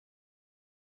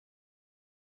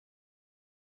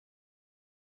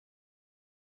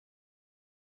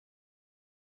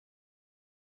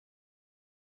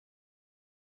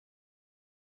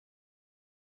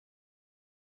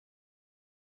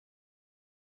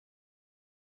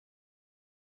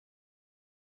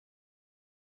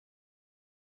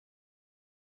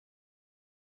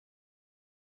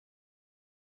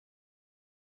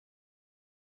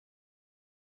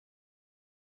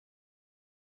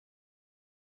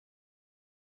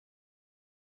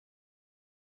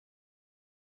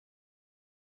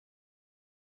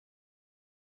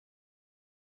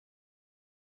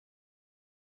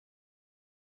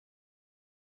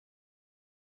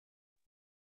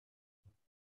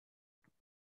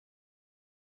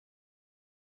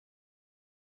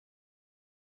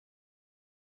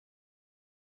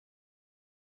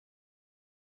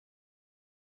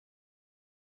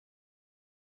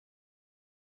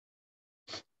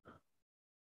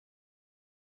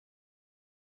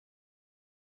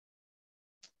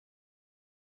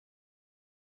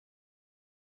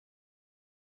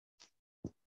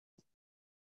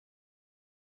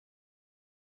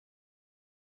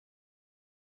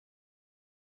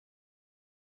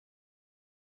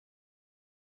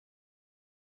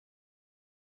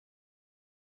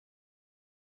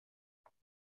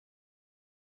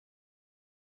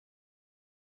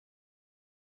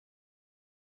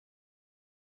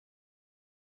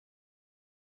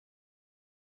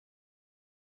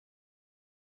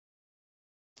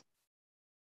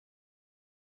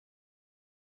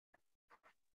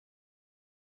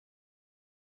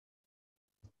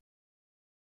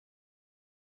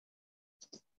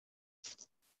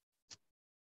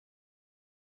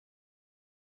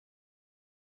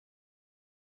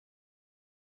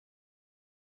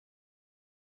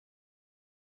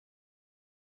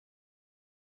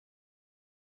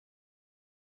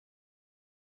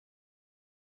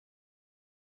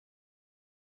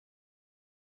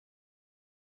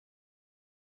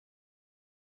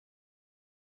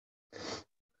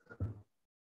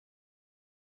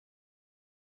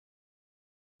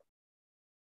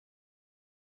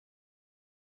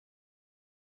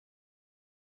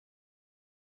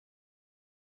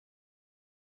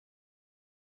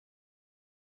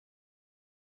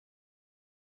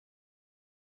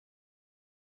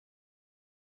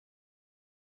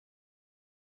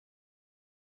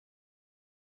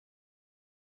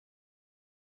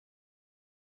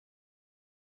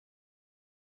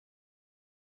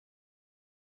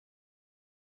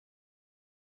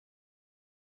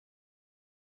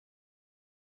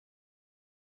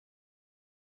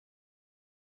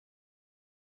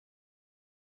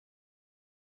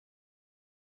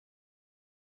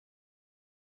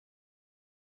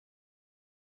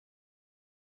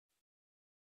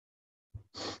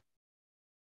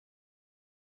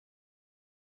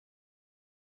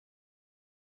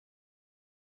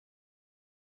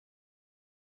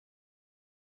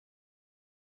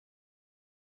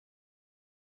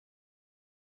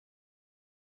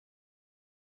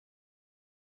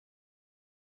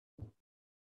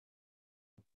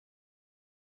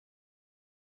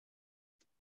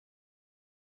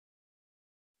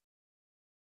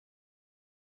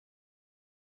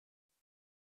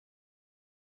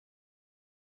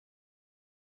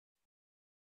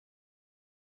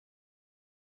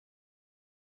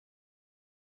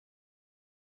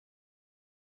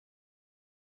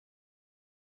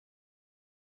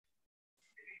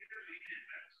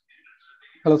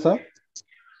Hello, sir.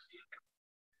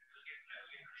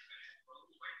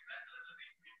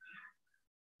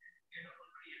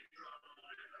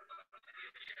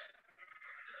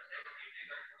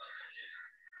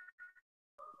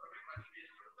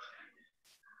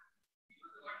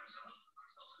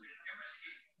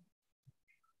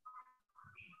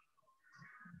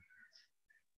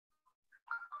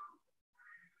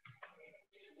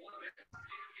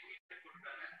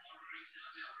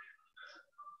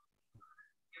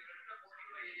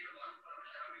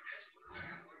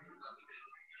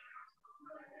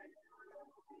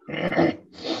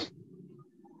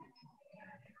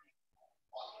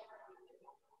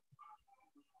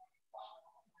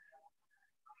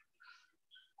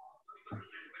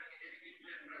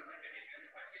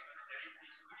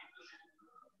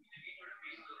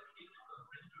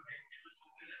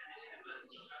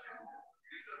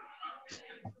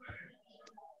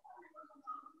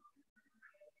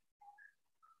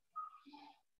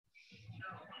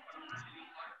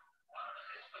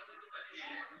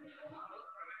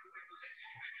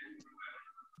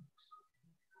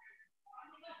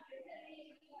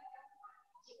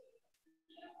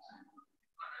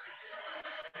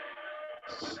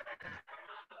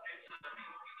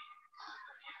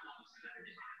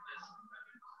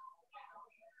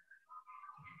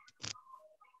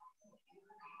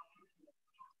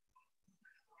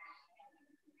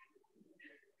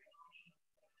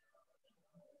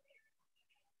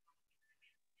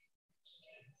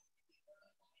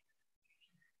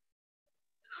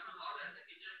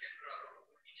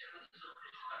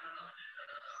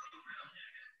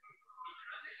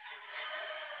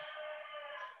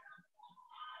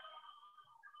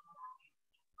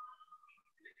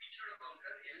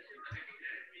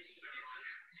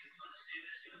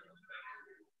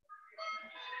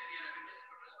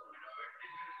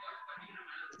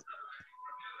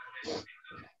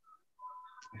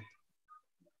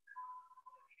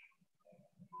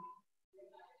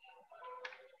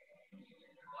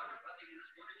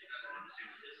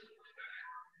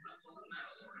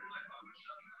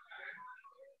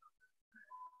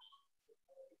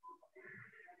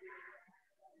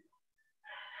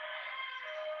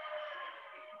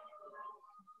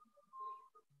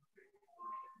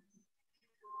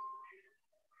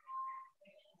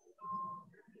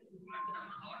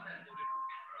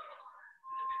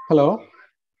 Hello.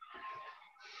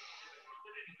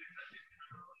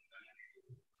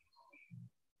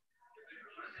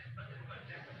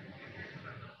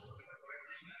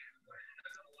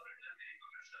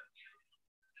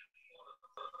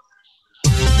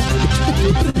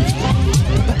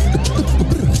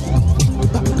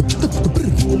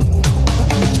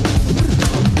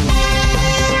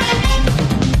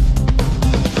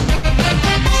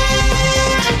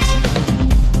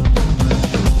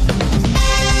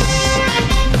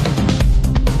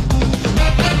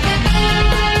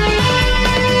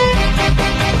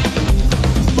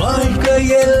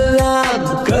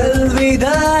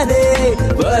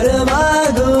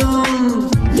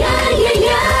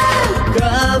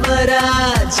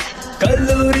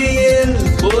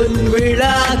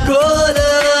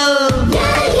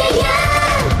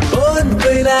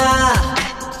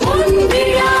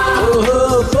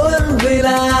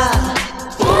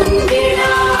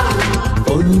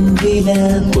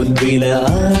 பொன்விழ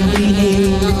ஆண்டிலே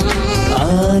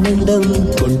ஆனந்தம்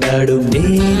கொண்டாடும்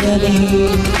நேரமே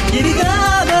இது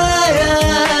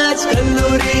காமராஜ்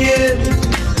கல்லூரியில்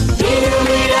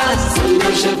பெருவிழா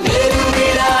சந்தோஷ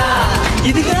பெருவிழா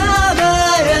இது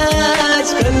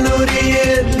காமராஜ்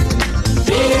கல்லூரியில்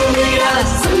பெருவிழா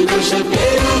சந்தோஷ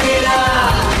பெருவிழா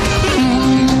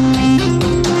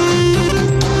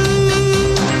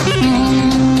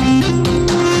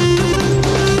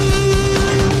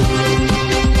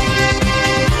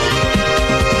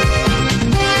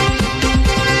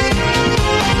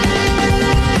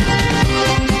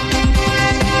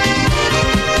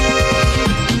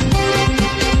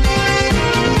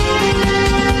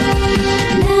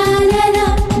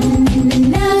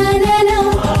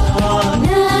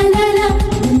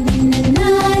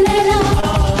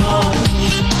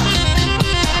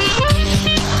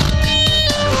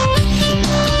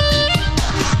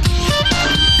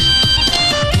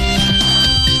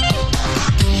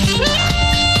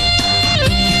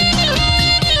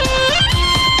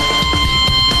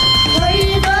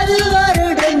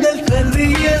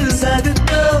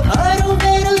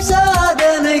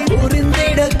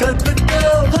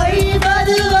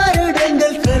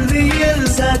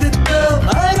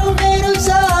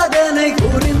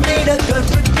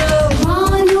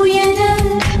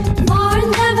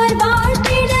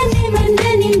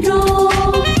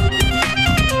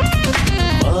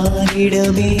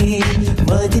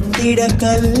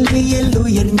கல்வியில்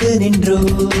உயர்ந்து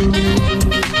நின்றோம்.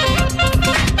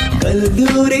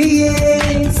 கல்லூரியே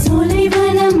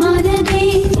சோலைவனமானதே,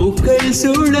 பூக்கள்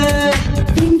சூழ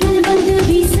திங்கள் வந்து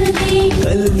வீசுதே.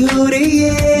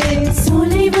 கல்லூரியே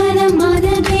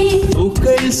சோலைவனமானதே,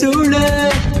 பூக்கள் சூழ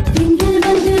திங்கள்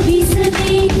வந்து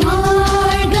வீசுதே.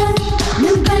 வாழ்க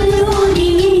நம்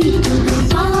கல்லூரியே,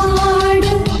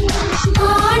 பாடு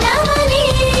மாணவனே.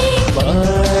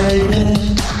 வாழ்க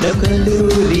நம்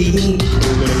கல்லூரியே,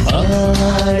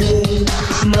 பாடு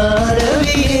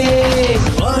மாணவியே.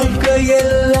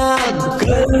 வாழ்க்கையெல்லாம்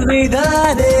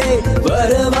கல்விதானே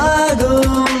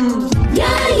வரமாகும்.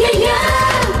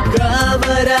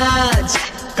 காமராஜ்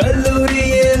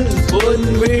கல்லூரியில் பொன்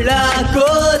விழா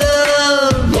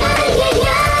கோலம்.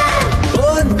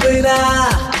 பொன் விழா,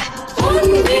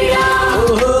 பொன் விழா,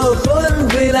 ஓஹோ பொன்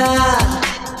விழா.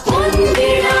 பொன்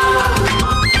விழா.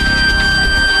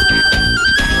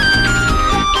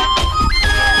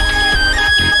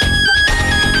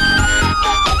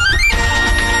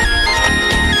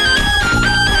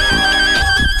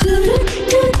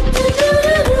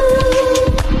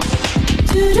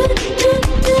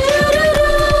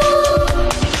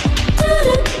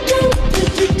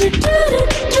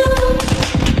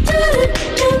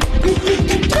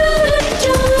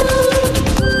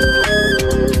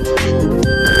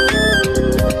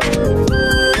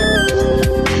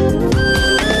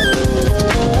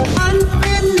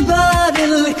 அன்பின்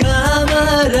வானில்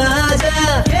காமராஜா,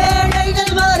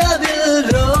 ஏழைகள் மரபில்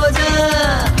ரோஜா.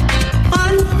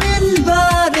 அன்பின்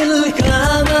வானில்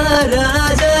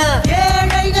காமராஜா,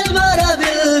 ஏழைகள்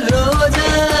மரபில் ரோஜா.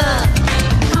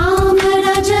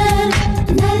 காமராஜர்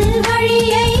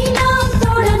நல்வழியை நாம்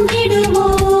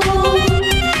தொடர்ந்திடுவோம்.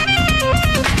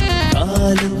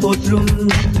 காலம் போற்றும்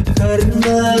கர்ம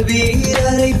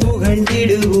வீரரை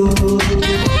புகழ்ந்திடுவோம்.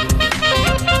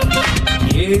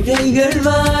 ஏழைகள்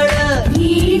வாழ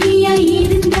ஏழியாய்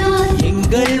இருந்தால்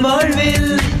எங்கள்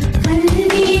வாழ்வில்,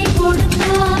 கல்வியை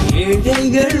கொடுத்தார்.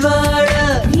 ஏழைகள் வாழ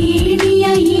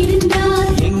ஏழியாய்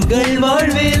இருந்தால் எங்கள்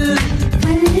வாழ்வில்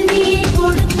கல்வியை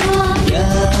கொடுத்தார்.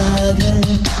 யாக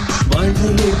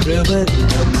வாழ்வுற்றவர்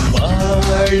நம்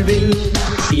வாழ்வில்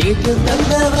ஏற்று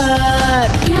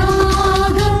தந்தவர்.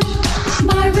 தியாகம்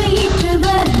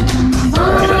வாழ்வையேற்றவர்,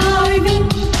 வாழ்வின்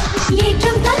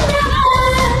ஏற்றம்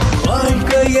தந்தவர்.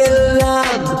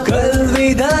 வாழ்க்கையெல்லாம்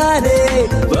கல்விதானே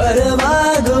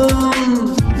வரமாகும்.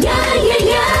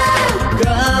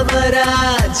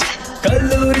 காமராஜ்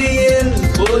கல்லூரியில்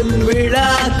பொன் விழா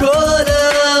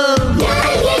கோலம்.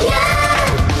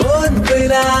 பொன்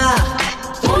விழா,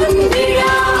 பொன்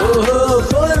விழா, ஓஹோ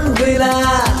பொன் விழா.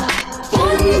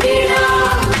 பொன் விழா.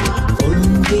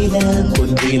 பொன்விழா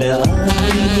பொன்விழா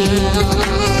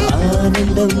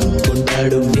ஆனந்தம்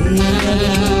கொண்டாடும்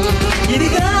நேரம். இது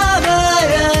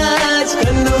காமராஜ்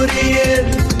கல்லூரியில்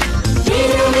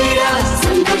பெருவிழா,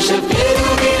 சந்தோஷ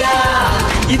பெருவிழா.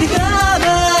 இது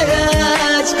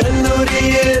காமராஜ்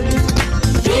கல்லூரியில்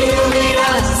பெருவிழா,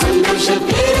 சந்தோஷ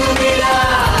பெருவிழா.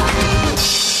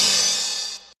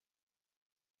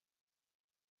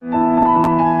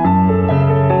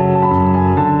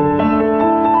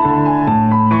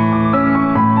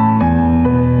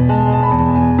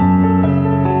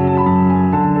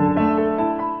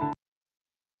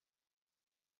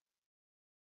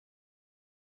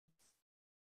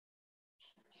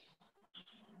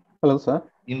 Hello, sir.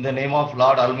 In the name of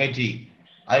Lord Almighty,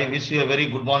 I wish you a very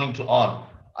good morning to all.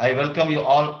 I welcome you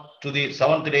all to the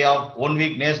 7th day of 1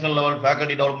 week national level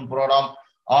faculty development program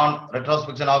on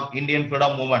retrospection of Indian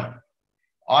freedom movement.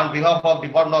 On behalf of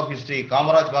Department of History,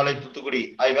 Kamaraj College, Thuthukudi,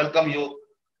 I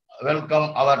welcome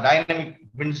our dynamic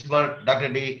principal,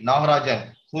 Dr.A.Devaraj,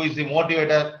 who is the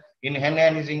motivator in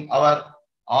enhancing our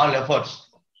all efforts.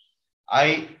 I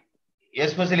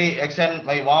especially extend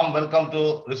my warm welcome to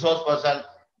resource person,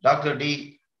 Dr.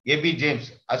 D.A.B. James,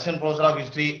 Assistant Professor of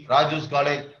History, Raju's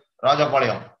College,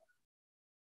 Rajapalayam.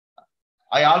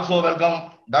 I also welcome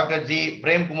Dr. G.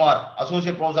 Prem Kumar,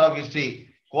 Associate Professor of History,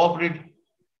 Cooperative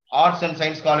Arts and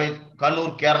Science College, Kannur,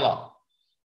 Kerala,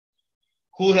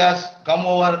 who has come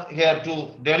over here to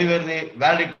deliver the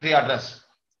valedictory address.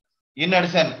 In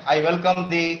addition, I welcome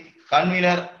the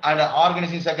convener and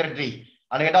organizing secretary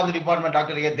and head of the department,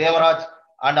 Dr.A.Devaraj,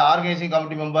 and organizing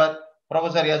committee member,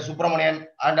 Professor S. Subramanian,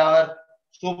 and our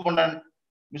superintendent,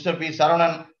 Mr. P.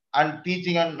 Saravanan, and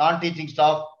teaching and non-teaching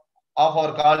staff of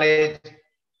our college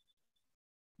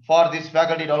for this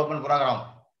faculty development program.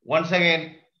 Once again,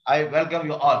 I welcome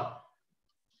you all.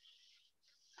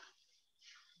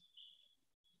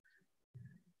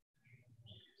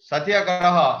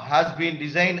 Satyagraha has been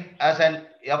designed as an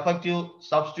effective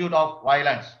substitute of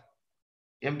violence.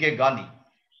 M.K. Gandhi.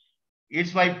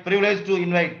 It's my privilege to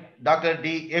invite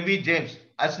Dr.A.Devaraj James,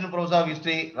 Assistant Professor of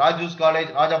History, Rajus College,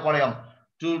 Rajapalayam,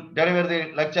 to deliver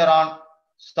the lecture on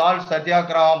Salt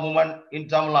Satyagraha movement in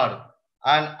Tamil Nadu,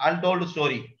 an untold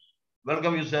story.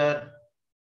 Welcome you, sir.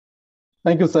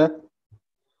 Thank you, sir.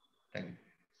 Thank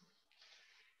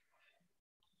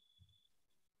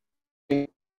you.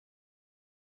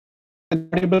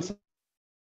 Audible, sir?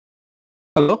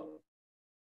 Hello?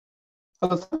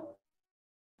 Hello, sir?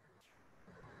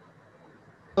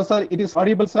 Hello, sir. It is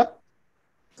audible, sir?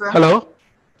 Sir. Hello?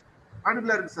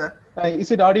 Audible, sir.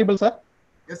 Is it audible, sir?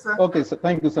 Yes, sir. Okay, sir.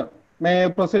 Thank you, sir. May I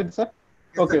proceed, sir?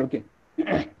 Yes, Okay, sir. okay.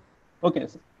 Okay,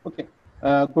 sir. Okay.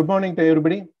 Good morning to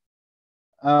everybody.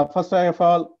 First of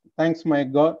all, thanks my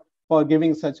God for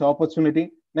giving such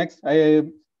opportunity. Next, I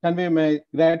convey my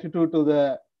gratitude to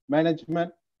the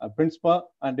management,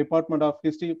 principal, and Department of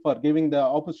History for giving the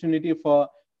opportunity for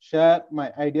share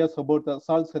my ideas about the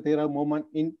Salt Satyagraha movement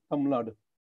in Tamil Nadu,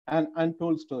 an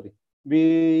untold story.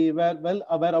 We were well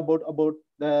aware about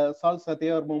the Salt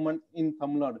Satyagraha movement in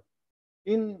Tamil Nadu.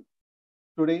 In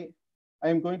today, I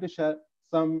am going to share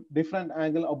some different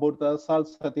angle about the Salt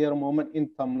Satyagraha movement in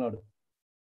Tamil Nadu.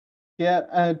 Here,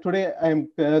 today I am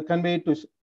conveyed to,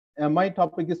 my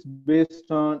topic is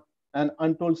based on an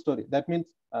untold story. That means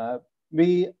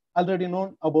we already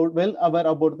know about, well aware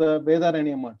about the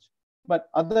Vedaranyam march. But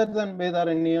other than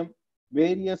Vedaranyam,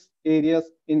 various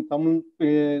areas in Tamil,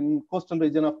 in coastal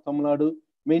region of Tamil Nadu,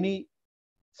 many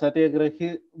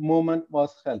Satyagrahi movement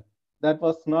was held. That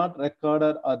was not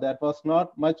recorded or that was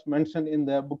not much mentioned in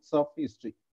the books of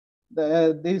history.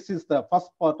 This is the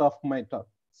first part of my talk.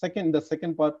 The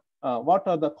second part, what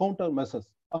are the countermeasures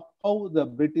of how the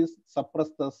British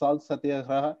suppressed the Salt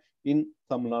Satyagraha in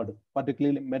Tamil Nadu,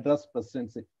 particularly Madras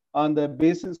Presidency, on the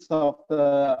basis of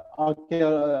the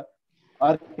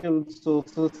archaeological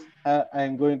sources. I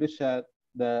am going to share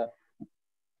the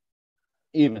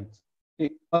events.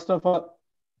 Okay. First of all,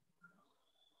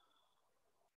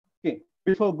 okay,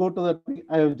 before go to the,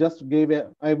 I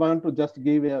want to just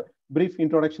give a brief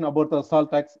introduction about the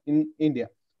salt tax in India.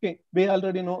 Okay, we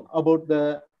already know about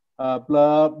the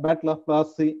Battle of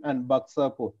Plassey and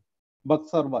Buxar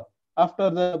War.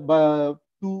 After the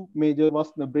two major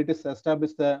wars, the British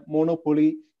established the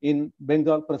monopoly in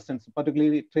Bengal presidency,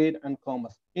 particularly trade and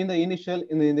commerce. In the year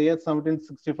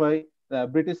 1765, the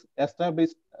British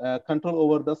established control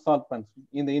over the salt funds.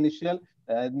 In the initial,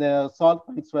 the salt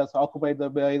funds was occupied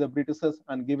by the Britishers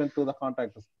and given to the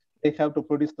contractors. They have to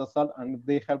produce the salt and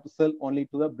they have to sell only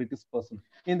to the British person.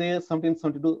 In the year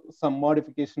 1772, some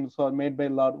modifications were made by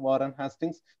Lord Warren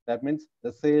Hastings. That means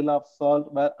the sale of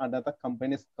salt were under the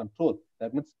company's control.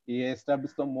 That means he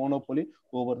established a monopoly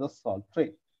over the salt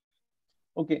trade.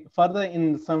 Okay, further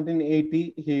in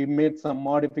 1780, he made some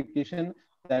modification.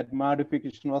 That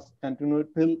modification was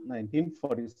continued till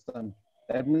 1947.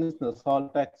 That means the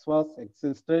salt tax was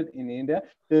existed in India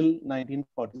till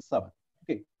 1947.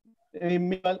 Okay.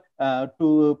 Meanwhile,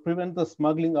 to prevent the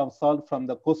smuggling of salt from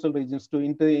the coastal regions to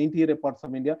interior parts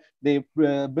of India, they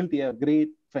built a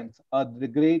great fence or the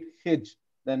great hedge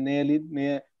that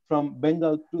near from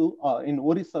Bengal to in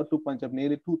Orissa to Punjab,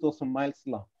 nearly 2,000 miles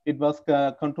long. It was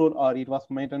controlled or it was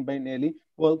maintained by nearly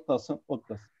 12,000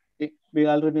 workers. Okay. We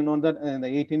already know that in the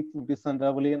 1857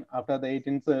 rebellion, after the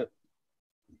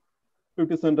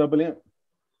 1857 rebellion,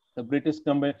 the British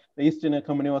company, the East India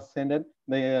Company was ended.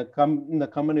 The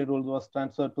company rule was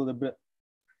transferred to the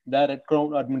direct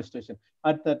crown administration.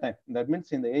 At that time, that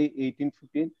means in the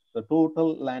 1815, the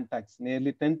total land tax,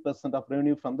 nearly 10% of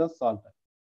revenue from the salt tax.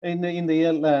 In the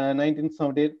year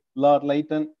 1978, Lord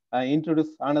Lytton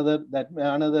introduced another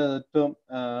term,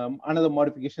 another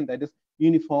modification, that is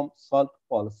uniform salt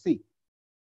policy.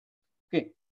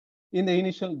 Okay. In the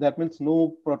initial, that means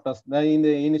no protest. In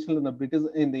the initial, the British,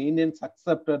 in the Indians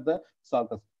accepted the salt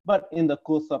tax. But in the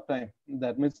course of time,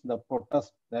 that means the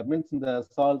protest, that means the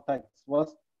salt tax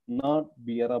was not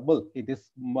bearable. It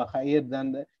is higher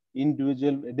than the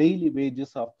individual daily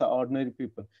wages of the ordinary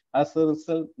people. As a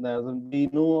result, we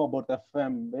know about the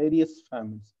various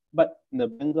famines. But the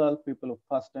Bengal people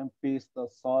first time faced the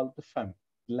salt famine,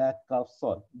 lack of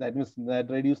salt. That means that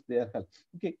reduced their health.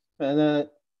 Okay.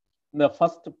 The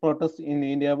first protest in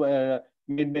India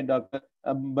made by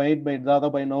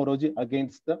Dadabhai Naoroji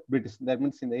against the British. That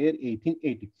means in the year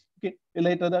 1880. Okay.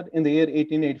 Later that in the year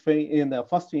 1885, in the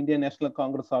first Indian National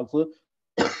Congress also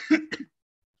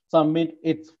submit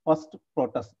its first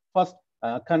protest, first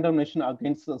condemnation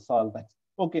against the salt tax.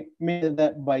 Okay, means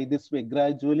that by this way,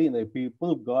 gradually the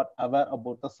people got aware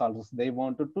about the salt risks. They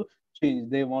wanted to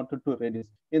change, they wanted to reduce.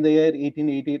 In the year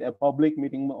 1888, a public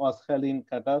meeting was held in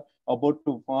Qatar about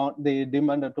to they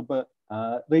demanded to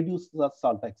reduce the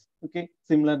salt tax. Okay,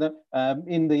 similar that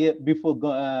in the year before,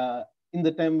 in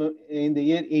the time in the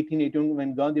year 1881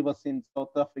 when Gandhi was in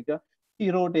South Africa,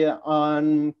 he wrote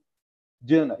on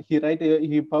journal.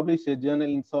 He published a journal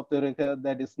in South Africa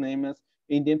that is named as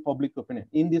Indian Public Opinion.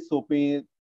 In this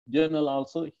journal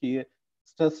also, he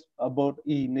stressed about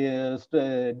demand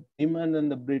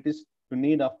and the British to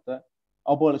need of the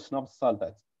abolition of salt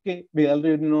tax. Okay, we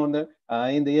already know that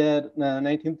in the year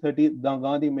 1930,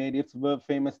 Gandhi made its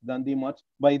famous Dandi March.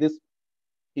 By this,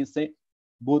 he said,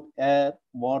 both air,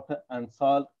 water, and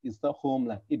salt is the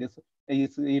homeland.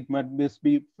 It must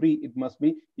be free. It must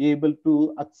be able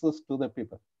to access to the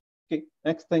people. Okay.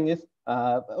 Next thing is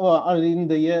in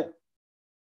the year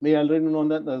we already know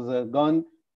that there's a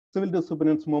civil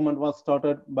disobedience movement was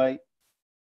started by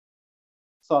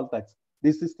salt tax.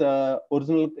 This is the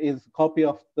original copy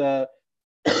of the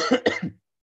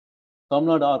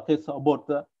Tamil archives about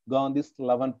the Gandhi's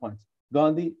 11 points.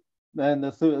 Gandhi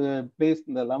placed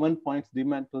the 11 points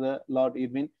demand to the Lord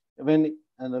Irwin. When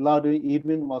the Lord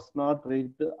Irwin was not ready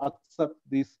to accept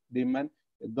this demand,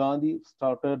 Gandhi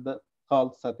started the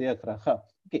called Satyagraha.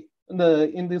 Okay,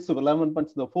 in this 11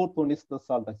 points, the fourth one is the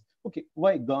salt tax. Okay,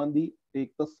 why Gandhi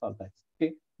take the salt tax?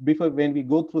 Okay, before when we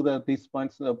go through these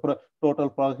points, total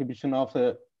prohibition of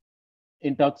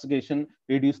intoxication,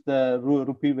 reduce the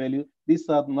rupee value. These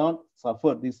are not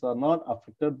suffered. These are not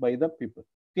affected by the people.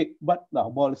 Okay, but the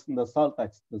abolition the salt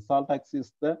tax. The salt tax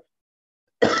is the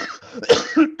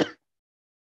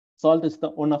salt is the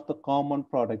one of the common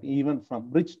product, even from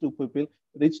rich to people,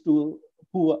 rich to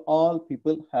poor, all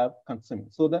people have consumed.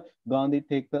 So the Gandhi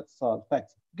take the salt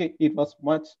tax. Okay, it was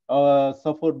much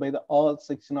suffered by the all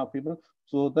section of people.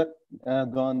 So that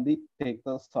Gandhi take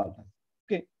the salt tax.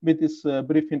 Okay, with this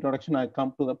brief introduction, I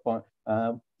come to the point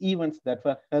events that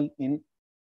were held in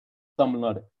Tamil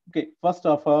Nadu. Okay, first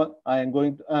of all,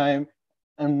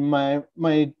 and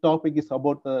my topic is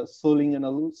about the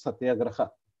Solinganalu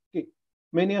Satyagraha. Okay,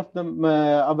 many of them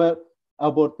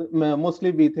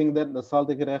mostly we think that the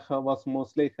Satyagraha was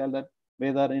mostly held at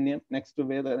Vedaranyam, next to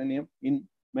Vedaranyam in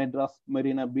Madras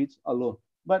Marina Beach alone.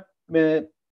 But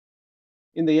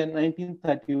in the year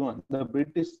 1931, the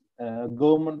British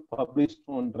government published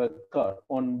on record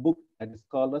on book that is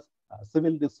called as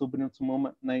Civil Disobedience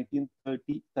Movement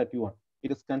 1930-31.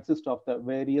 It is consists of the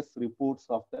various reports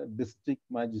of the district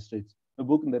magistrates.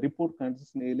 The report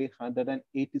consists nearly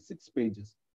 186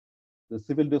 pages. The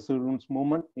Civil Disobedience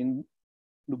Movement in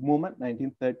the movement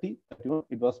 1930-31.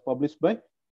 It was published by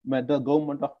the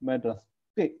government of Madras.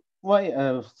 Okay, why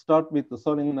start with the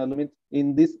Solinganalu?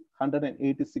 In this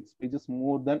 186 pages,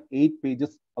 more than 8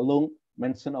 pages alone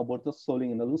mention about the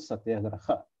Solinganalu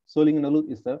Satyagraha. Solinganalu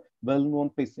is a well-known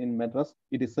place in Madras.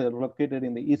 It is located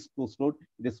in the East Coast Road.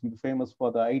 It is famous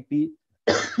for the IT,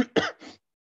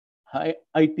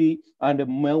 IT, and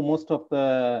most of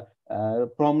the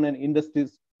prominent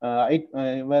industries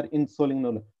were in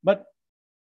Solinganalu. But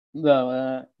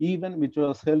the event which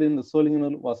was held in the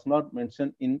Solinganalu was not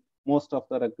mentioned in most of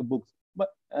the books. But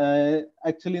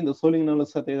actually, the Solinganalu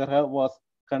Satyagraha was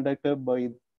conducted by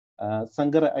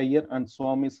Sankara Iyer and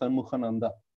Swami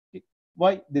Sanmukhananda.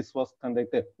 Why this was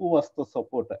conducted? Who was the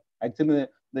supporter? Actually,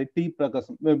 the T.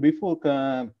 Prakasam. Before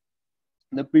the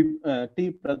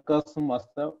T. Prakasam was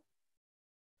the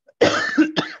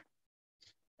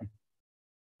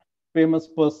famous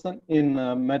person in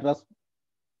Madras.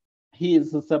 He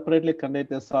is separately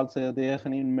conducted salt Satyagraha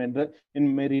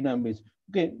in Marina Beach.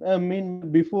 Okay, I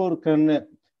mean before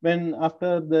when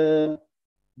after the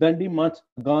Dandi March,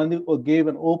 Gandhi gave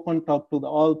an open talk to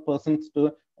all persons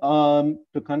to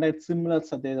conduct similar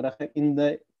satyagraha in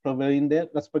their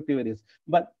respective areas.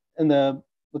 But in the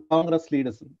Congress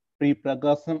leaders, P.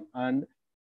 Prakasam and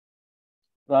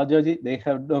Rajaji, they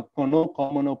have no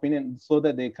common opinion, so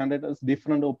that they conduct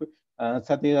different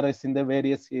satyagrahas in the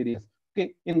various areas.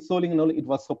 Okay, in Solinganalu, it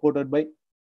was supported by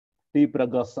P.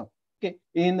 Prakasam. Okay,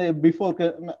 before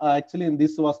actually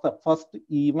this was the first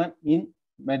event in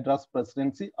Madras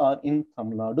Presidency or in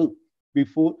Tamil Nadu.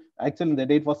 Before actually the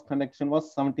date was conduction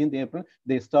was 17th April.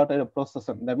 They started a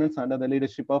procession. That means under the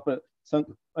leadership of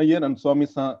Iyer and Swami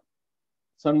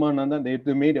Sanmananda,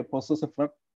 they made a procession from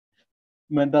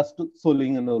Madras to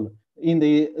Solinganalu.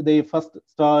 They first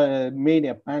made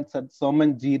a pants at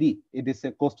Somanjiri. It is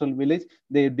a coastal village.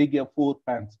 They dig a 4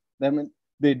 pants. That means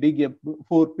they dig a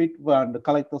 4 pit and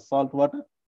collect the salt water,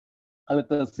 collect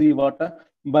the sea water,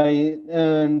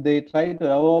 they tried to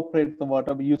evaporate the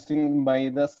water using by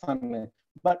the sunlight,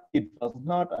 but it was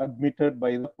not admitted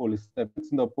by the police. That means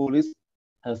the police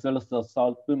as well as the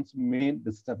Sultan's main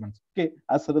disturbance. Okay,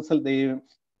 as a result, the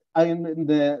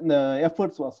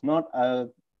efforts was not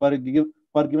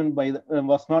forgiven by the,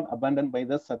 was not abandoned by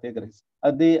the Satyagrahis.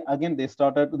 They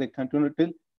started, they continued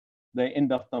till the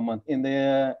end of the month. In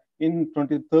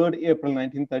 23rd April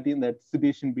 1913, that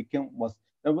situation became was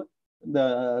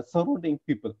the surrounding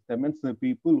people. That means the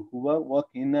people who were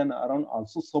working in and around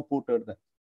also supported them.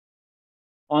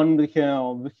 On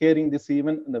hearing this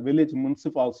event, the village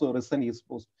municip also resigned his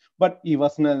post, but his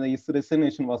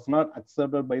resignation was not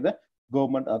accepted by the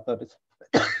government authorities.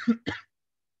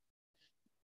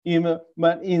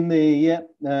 But in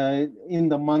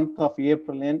the month of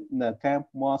April end, the camp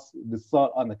was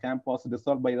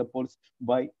dissolved by the police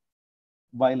by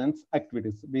violence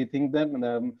activities. We think that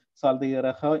the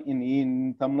Saltiraha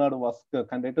in Tamil Nadu was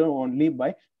conducted only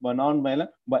by non-violent,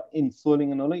 but in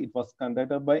Solinganolo it was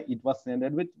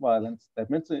ended with violence. That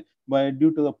means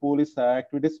due to the police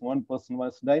activities, one person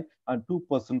was died and two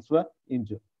persons were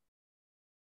injured.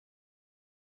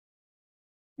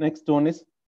 Next one is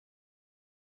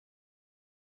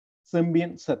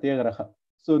Sembian Satyagraha.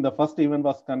 So the first event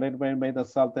was conducted by the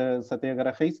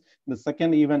Satyagrahis. The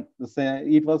second event,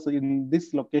 it was in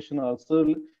this location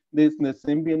also. The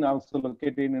Sembian also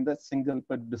located in the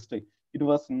Singalpet district. It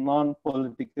was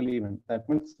non-political event. That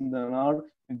means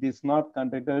it is not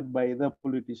conducted by the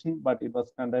politician, but it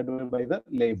was conducted by the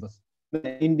laborers.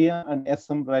 The India and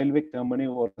SM Railway Company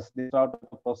workers, they started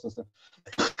the procession.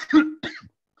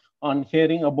 On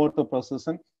hearing about the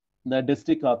procession, the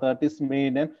district authorities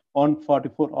made an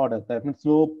 144 order. That means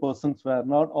no persons were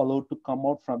not allowed to come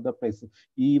out from the place.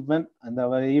 Even the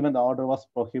order was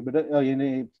prohibited,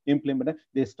 implemented.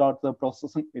 They start the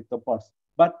procession with the parts,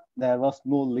 but there was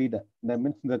no leader. That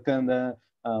means the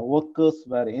workers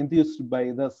were enthused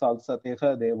by the Salt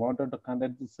Satyagraha. They wanted to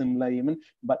conduct a similar event,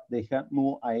 but they had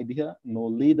no idea, no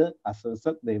leader. As a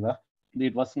result,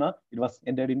 it was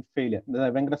ended in failure. The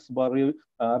Venkateswara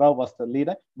Rao was the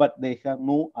leader, but they have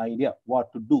no idea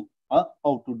what to do or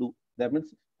how to do. That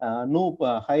means no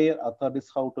higher authorities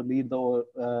how to lead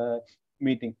the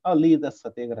meeting or lead the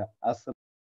Satyagraha.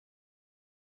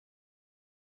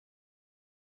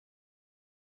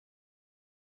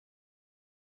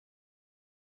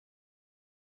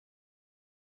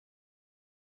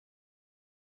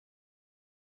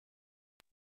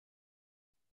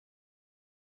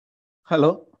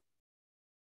 Hello?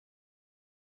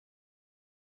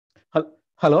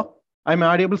 Hello? I'm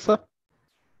audible, sir?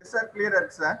 Yes, sir. Clear,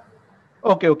 sir.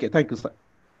 Okay. Thank you, sir.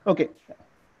 Okay.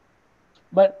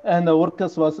 And the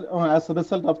workers was, as a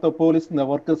result of the police, the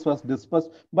workers was dispersed.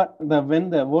 But when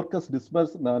the workers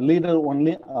dispersed, the leader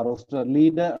only arrested.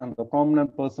 Leader and the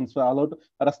prominent persons were allowed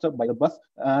arrested by the bus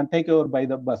and taken over by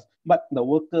the bus. But the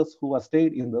workers who were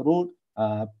stayed in the road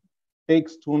take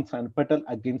stones and petal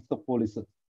against the police.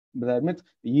 That means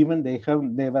even they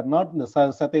were not, the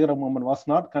Satyagraha movement was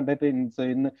not conducted in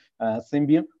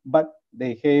Symbian, but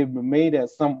they have made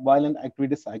some violent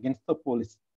activities against the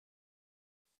police.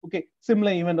 Okay,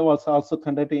 similar event was also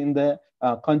conducted in the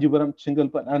Kanjipuram,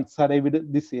 Chingalpet, and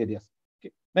Saravid, these areas.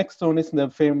 Okay, next one is the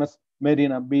famous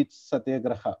Marina Beach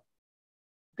Satyagraha.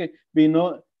 Okay, we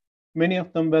know many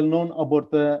of them well known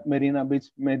about the Marina Beach.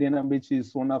 Marina Beach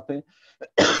is one of the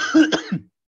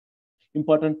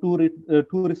important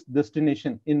tourist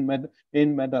destination in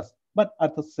Madras. But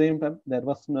at the same time, there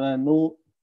was no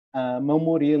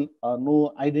memorial or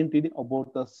no identity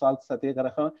about the Salt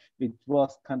Satyagraha, which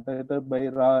was conducted by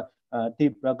T.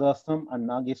 Pragasam and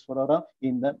Nageswara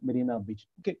in the Marina Beach.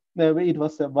 Okay, it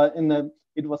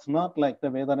was not like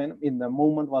the weather in the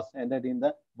movement was ended in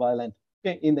the violent.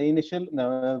 Okay, in the initial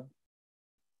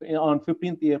on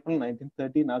 15th April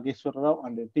 1930, Nageswara Rao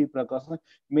and T. Prakasam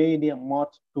made a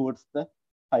march towards the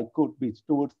High Court Beach,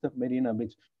 towards the Marina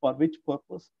Beach. For which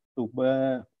purpose?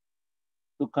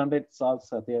 To conduct Salt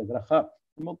Satyagraha.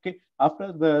 Okay,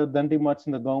 after the Dandi march,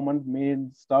 the government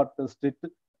made start the strict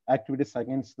activities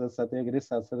against the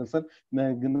Satyagrahis. As a result,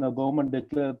 the government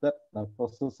declared that the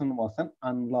procession was an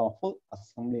unlawful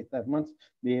assembly. That means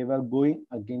they were going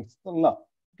against the law.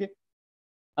 Okay.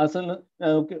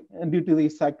 Due to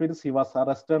these activities, he was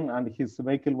arrested and his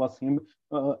vehicle was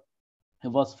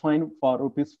fined for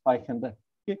rupees 500.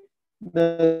 Okay,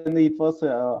 then it was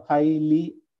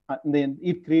then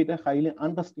it created highly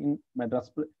unrest in Madras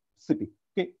city.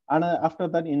 Okay, and after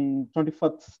that, in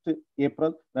 21st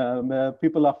April, the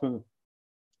people of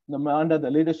under the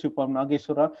leadership of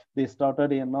Nageswara, they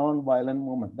started a non-violent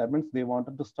movement. That means they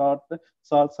wanted to start the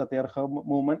Salt Satyagraha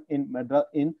movement in Madras,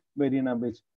 in Marina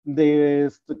Beach. They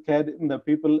carry the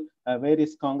people,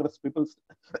 various Congress people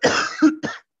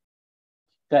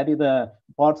carry the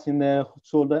pots in their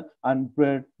shoulder and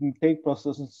take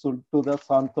processions to the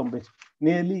Santam Beach.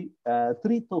 Nearly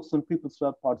 3,000 people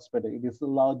were participating. It is the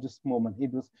largest movement.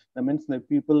 It was that means the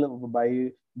people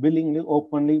by willingly,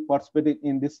 openly participated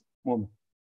in this movement.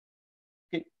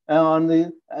 Okay.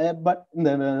 But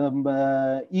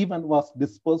the event was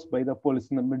dispersed by the police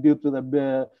due to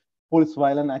the police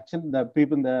violent action. The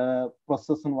people, the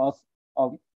procession was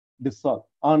dissolved.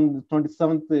 On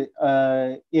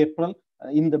 27th April,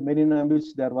 in the Marina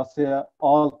Beach, there was a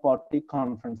all-party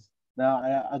conference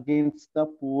against the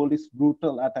police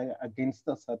brutal attack against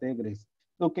the Satyagrahis.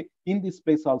 Okay, in this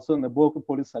place also, the Boka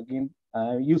police again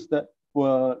used the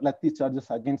lathi charges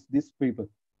against these people.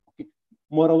 Okay.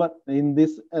 Moreover, in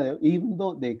this, even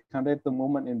though they conducted the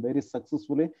movement in very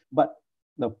successfully, but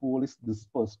the police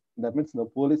dispersed. That means the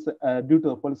police, due to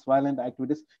the police violent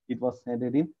activities, it was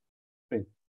ended in fail.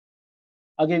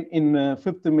 Again, in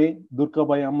 5th May,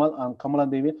 Durgabai Ammal and Kamala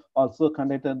Devi also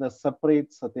conducted the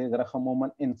separate Satyagraha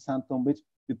movement in Santam Beach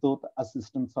without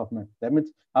assistance of men. That means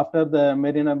after the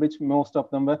Marina Beach, most of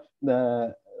them were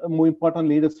the more important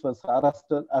leaders was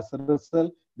arrested. As a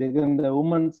result, the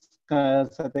women's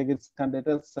Satyagrahis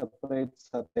conducted separate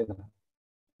Satyagraha.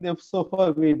 So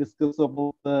far, we discussed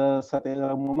about the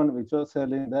Satyagraha movement, which was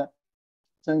held in the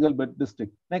Changalbed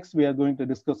district. Next, we are going to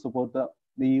discuss about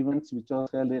the events which are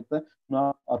held at the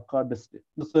North Arcot district.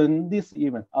 So in this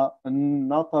event,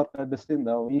 North Arcot district,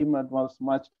 the event was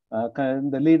much,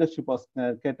 the leadership was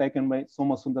taken by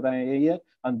Somasundara Ayer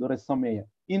and Doresam Ayer.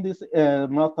 In this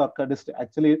North Arcot district,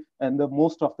 actually, and the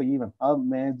most of the event are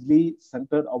mainly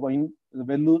centered in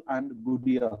Vellore and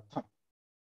Gudiyatha.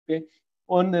 Okay,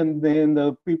 on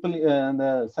the people and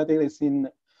the Satyagrahis in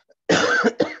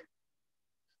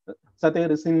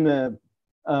Satyagrahis in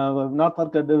North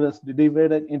Arcot was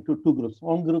divided into two groups.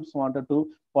 One group wanted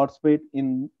to participate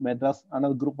in Madras,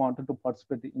 another group wanted to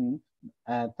participate in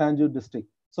Tanjore district.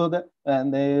 So the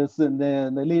leaders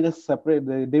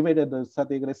they divided the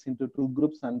Satyagrahis into two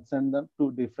groups and sent them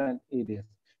to different areas.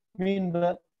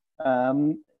 Meanwhile,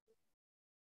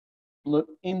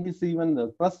 in this event, the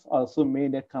press also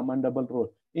made a commendable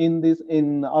role.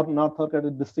 In our North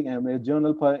Arcot district, a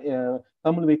journal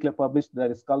Tamil Weekly published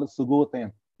that is called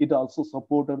Sugothayam. It also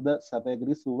supported the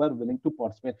Satyagrahis who were willing to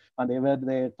participate, and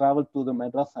they traveled to the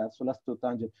Madras as well as to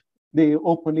Tanjore. They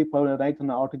openly write an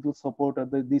article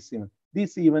supported this event.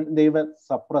 This event they were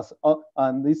suppressed,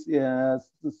 and this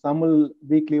Tamil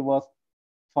Weekly was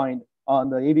fined,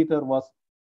 and the editor was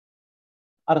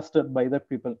arrested by the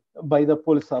people, by the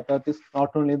police authorities.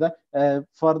 Not only that,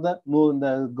 further,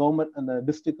 the government and the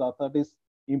district authorities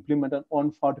implemented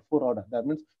 144 order. That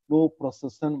means no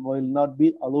procession will not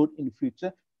be allowed in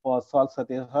future for Salt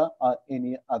Satyagraha or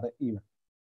any other event.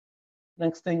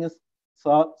 Next thing is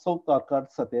South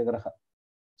Arcot Satyagraha.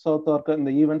 South Arcot, the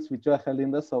events which are held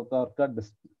in the South Arcot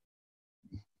district.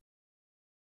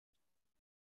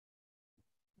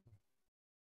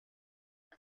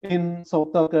 In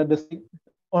South Arcot district,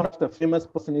 one of the famous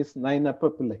person is Nainappa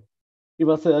Pillai. He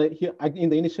was in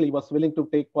the initially he was willing to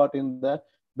take part in the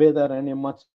Vedaranya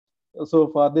March. So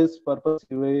for this purpose,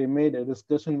 we made a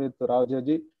discussion with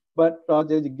Rajaji, but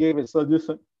Rajaji gave a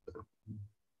suggestion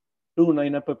to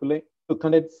Nainappa Pillai to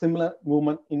conduct similar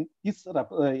movement in his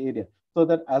area. So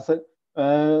that as a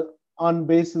on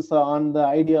the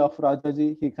idea of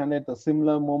Rajaji, he conducted a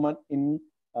similar movement in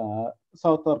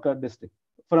South Arcot district.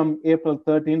 From April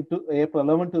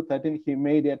 11 to 13, he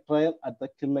made a trial at the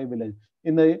Killai village.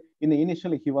 In the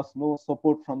initially, he was no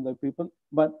support from the people,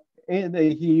 but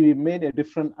he made a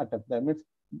different attempt. That means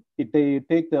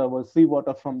take the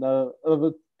seawater from the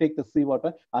take the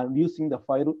seawater and using the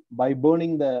fire by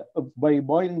boiling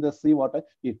the seawater,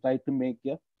 he tried to make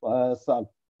a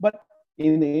salt. But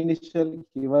in the initial,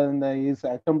 his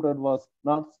attempt was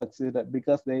not succeeded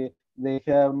because they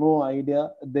have no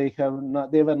idea. They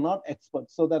were not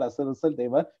experts. So that as a result,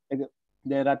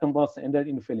 their attempt was ended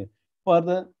in failure.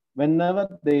 Further,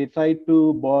 whenever they tried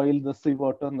to boil the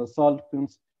seawater, the salt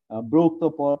fumes broke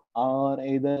the pot or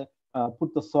either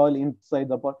put the soil inside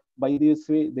the pot. By this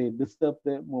way, they disturbed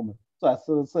the movement. So as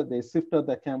a result, they shifted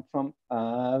the camp from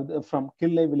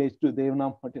Killai village to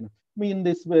Devanam. In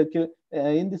this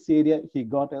area, he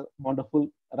got a wonderful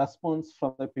response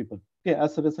from the people. Okay,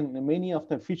 as a result, many of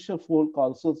the fisher folk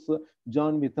also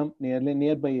joined with them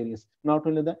nearby areas. Not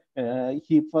only that,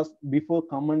 he first before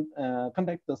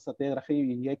conduct the Satyagraha,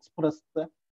 he expressed the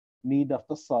need of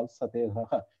the salt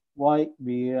Satyagraha. why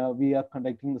we are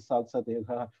conducting the salt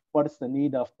satyagraha, what is the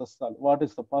need of the salt, what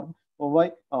is the purpose,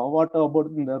 why, what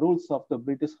about the rules of the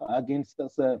British against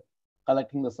us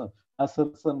collecting the salt. As a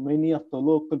result, many of the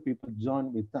local people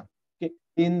joined with them. Okay,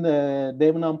 in the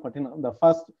Devanam the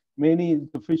first many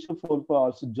the fisher folk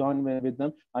also joined with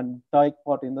them and take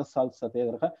part in the salt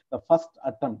satyagraha. The first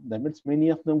attempt, that means many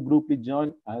of them grouply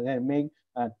joined and make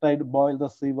try to boil the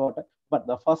seawater. But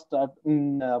the first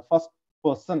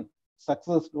person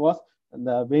success was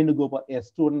the Venugopal, a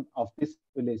student of this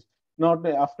village. Not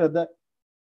after that,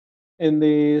 and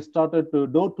they started to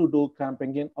door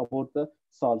campaign about the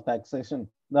salt taxation,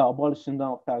 the abolition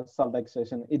of salt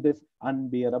taxation. It is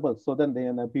unbearable. So then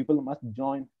the people must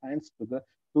join hands together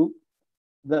to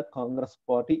the Congress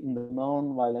party in the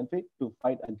non-violent way to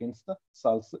fight against the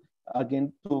salt,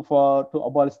 again to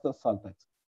abolish the salt tax.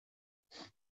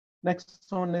 Next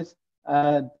one is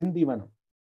Dindivanam.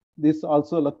 This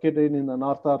also located in the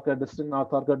North Arcot district.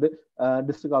 North Arcot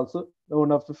district also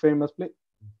one of the famous place.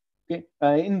 Okay,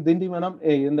 in Dindivanam,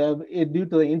 due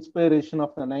to the inspiration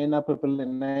of the Naina people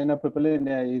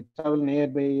he traveled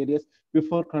nearby areas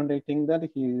before conducting that.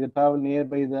 He traveled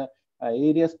nearby the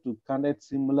areas to conduct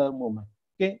similar movement.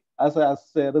 Okay, as a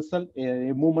result,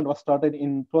 a movement was started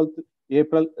in 12th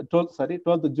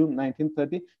June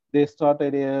 1930. They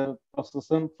started a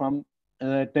procession from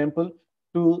temple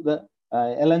to the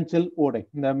Elanchal Ode.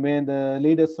 The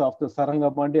leaders of the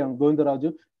Sarangapandi and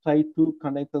Govindaraju tried to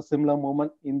conduct a similar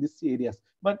movement in these areas,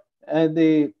 but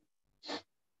they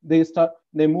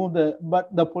moved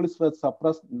but the police were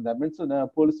suppressed. That means the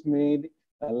police made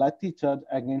a lathi charge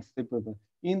against the people.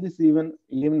 In this event,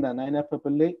 even the Naina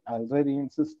people already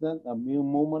insisted the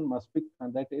movement must be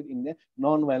conducted in a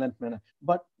non-violent manner.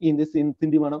 But in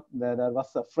Tindivanam, there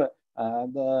was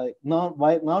the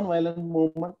non-violent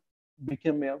movement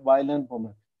became a violent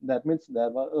movement. That means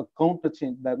there was a counter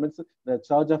change. That means the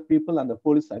charge of people and the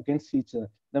police against each other.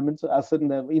 That means as in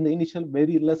the initial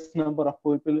very less number of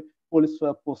people, police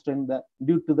were posted.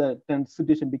 Due to the tense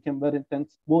situation became very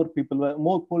tense. More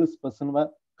police person were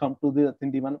come to the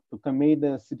Tindivan to commit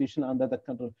the situation under the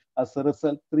control. As a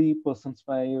result, 3 persons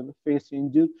were faced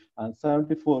injured and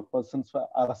 74 persons were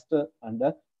arrested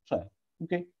under trial.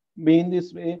 Okay. In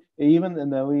this way, even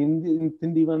in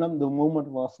Tindivanam, the movement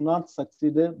was not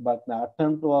succeeded, but the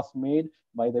attempt was made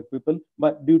by the people.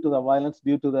 But due to the violence,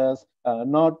 due to the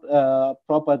not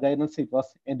proper guidance, it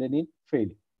was ended in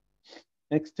failure.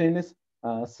 Next thing is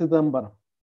Sidambaram.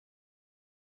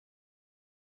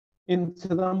 In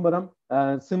Chidambaram,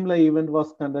 a similar event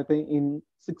was conducted in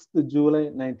 6th July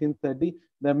 1930.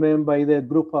 By the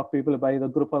group of people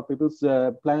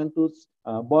planned to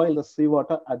boil the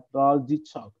seawater at Ralji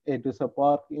Chowk. It is a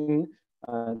park in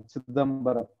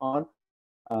Chidambaram on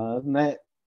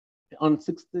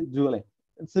 6th July.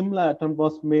 A similar attempt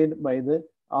was made by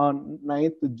on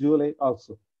 9th July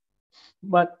also.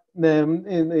 But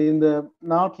in the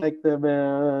not like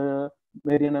the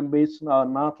Marianam Beach or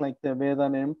not like the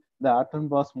Vedanam, the attempt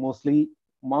was mostly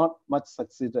not much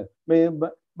succeeded.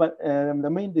 But the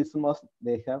main reason was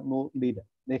they have no leader.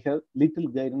 They have little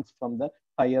guidance from the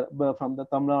Tamil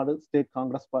Nadu State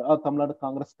Congress or Tamil Nadu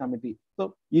Congress Committee.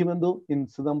 So even though in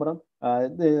Sidambaram,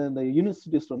 the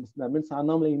university students, that means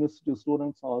Annamala University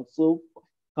students also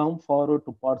come forward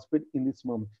to participate in this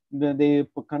movement. They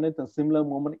conduct a similar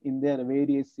movement in their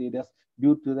various areas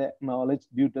due to the knowledge,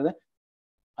 due to the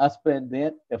as per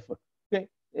their effort. Okay.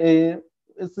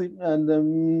 And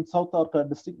the South Arcot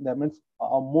district, that means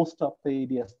most of the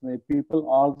areas, the people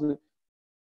also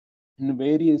in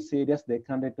various areas, they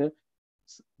conducted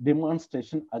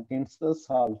demonstration against the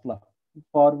salt law.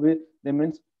 For which they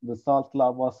means the salt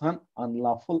law was an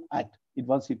unlawful act. It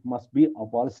must be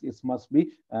abolished. It must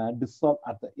be dissolved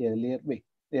at the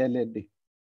earlier day.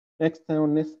 Next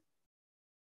one is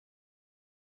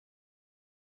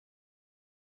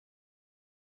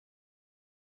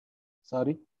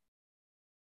sorry.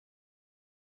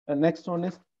 Next one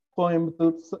is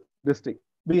Coimbatore district.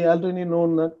 We already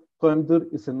know that Coimbatore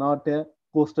is not a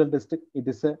coastal district. It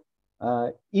is a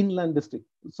inland district.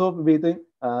 So we think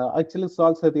actually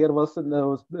Salt Satyagraha was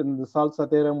in the Salt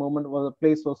Satyagraha movement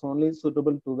was only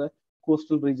suitable to the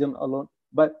coastal region alone.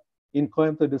 But in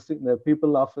Coimbatore district, the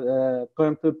people of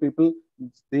Coimbatore people,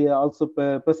 they are also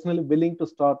personally willing to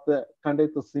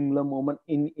conduct a similar movement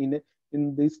in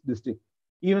this district.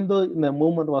 Even though the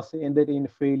movement was ended in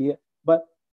failure, but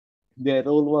their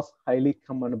role was highly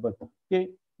commendable. Okay,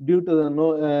 due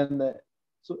to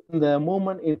so the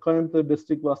movement in Coimbatore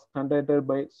district was conducted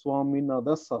by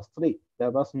Swaminatha Sastri. There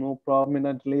was no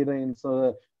prominent leader in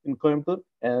in Coimbatore.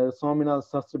 Swaminathan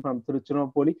Sastry from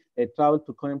Tiruchirappalli traveled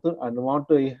to Coimbatore and want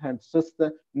to and stress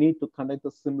the need to conduct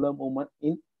a similar movement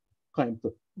in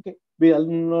Coimbatore. Okay, we all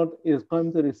know is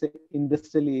Coimbatore is an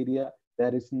industrial area.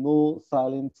 There is no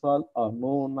saline soil or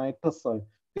no nitrous soil.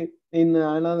 Okay, in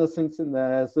another sense, in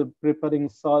the preparing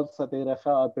salt satyagraha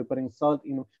or preparing salt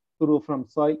in through from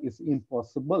soil is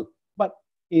impossible. But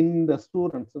in the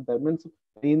students, that means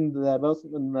in there was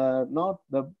not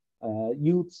the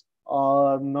youths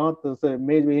or not the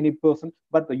maybe any person,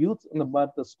 but the youths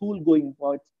but the school going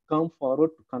boys come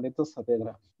forward to conduct the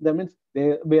satyagraha. That means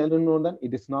we all know that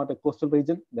it is not a coastal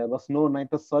region. There was no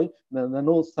nitrous soil, there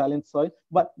no saline soil,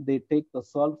 but they take the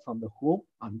salt from the home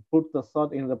and put the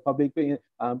salt in the public,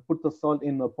 put the salt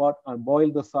in the pot and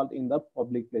boil the salt in the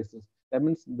public places. That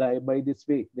means by this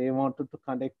way, they wanted to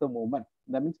conduct the movement.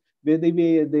 That means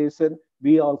they said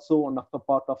we also one of the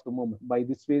part of the movement. By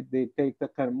this way, they take the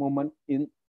kind of movement in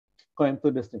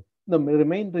Coimbatore district. The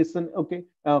main reason, okay,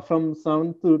 from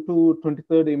 7th to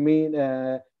 23rd May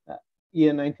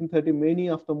year 1930, many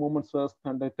of the movements was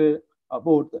conducted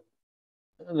about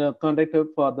conducted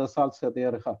for the Salt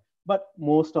Satyagraha. But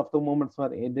most of the movements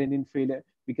were ended in failure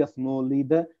because no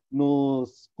leader, no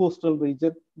coastal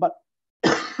region. But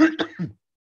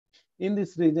in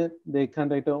this region, they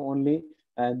conducted only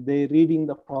and they reading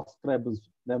the proscribed.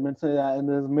 That means and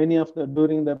there's many of the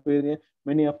during the period,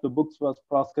 many of the books was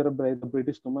proscribed by the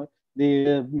British government.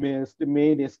 They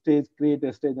made a stage, create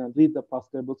a stage, and read the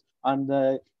proscribed books and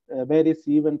the various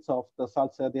events of the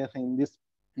Salt Satyagraha in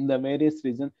the various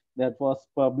regions that was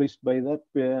published by the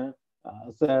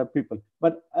people.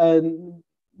 But the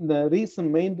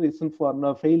main reason for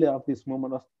the failure of this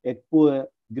movement was a poor,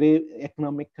 grave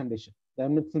economic condition. That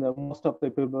means most of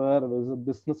the people were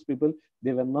business people.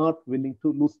 They were not willing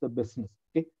to lose the business.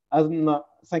 Okay, as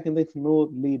second thing, no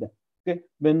leader. Okay,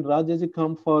 when Rajaji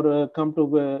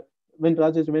when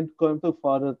Rajaji went to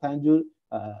for Tanjore,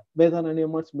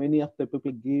 Vedananiamats, many of the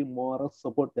people gave moral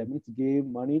support. That means gave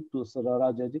money to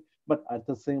Rajaji, but at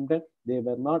the same time, they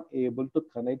were not able to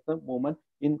connect the movement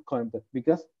in Coimbatore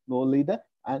because no leader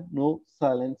and no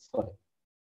silent soil.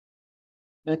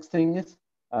 Next thing is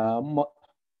Madurai.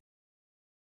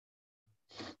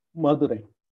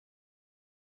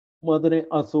 Madurai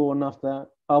also one of the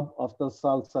hub of the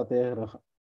Salt Satyagraha.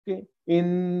 Okay,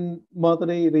 in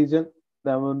Madurai region,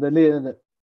 the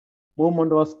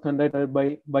movement was conducted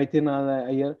by Baidyanath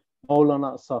Iyer,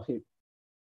 Maulana Sahib.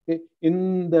 Okay.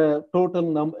 In the total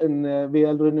number, we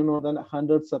already know that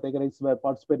 100 satyagrahis were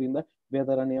participating in the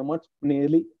Vedaranya March.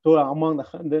 Nearly among the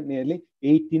 100, nearly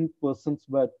 18%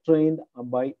 were trained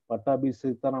by Patabi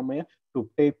Sitaramaya to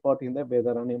take part in the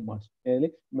Vedaranya March.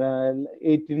 Nearly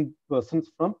 18%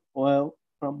 from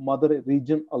Madurai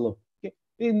region alone. Okay.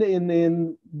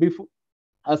 In before.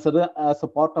 As a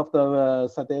part of the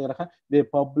Satyagraha, they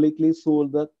publicly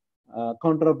sold the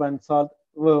contraband salt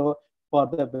for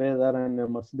the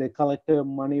Vedaranyamars. They collected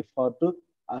money for to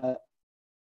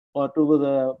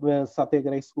the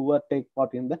Satyagrahis who were take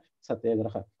part in the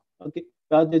Satyagraha. Okay,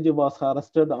 Rajaji was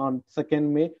arrested on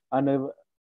 2nd May and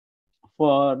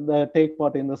for the take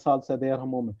part in the Salt Satyagraha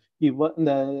movement.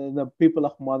 The people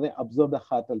of Madurai observed the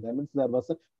Hatal. That means there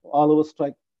was all over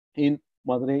strike in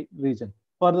Madurai region.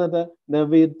 Further,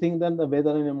 we think that the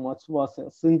Vedaranya March was a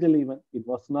single event. It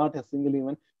was not a single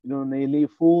event. Nearly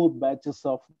 4 batches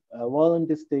of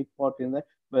volunteers take part in the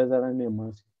Vedaranya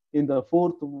March. In the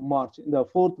 4th March, in the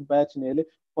 4th batch, nearly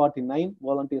 49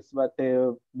 volunteers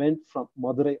went from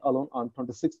Madurai alone on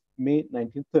 26 May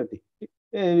 1930.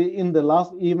 In the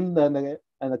last, even the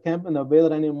camp in the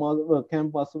Vedaranya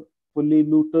camp was fully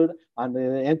looted and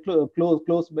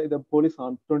closed by the police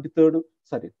on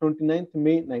 29th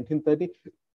May 1930.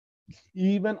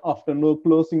 Even after no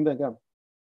closing the camp,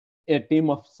 a team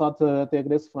of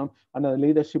Satyagrahis from under the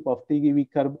leadership of TGV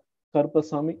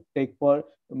Karpasamy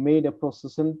made a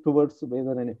procession towards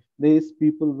Vedaranya. These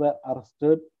people were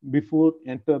arrested before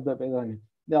entering the Vedaranya.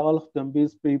 All of them were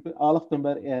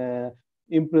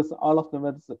imprisoned. All of them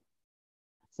were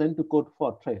sent to court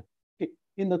for trial. Okay.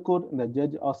 In the court, the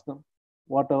judge asked them,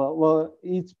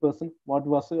 each person,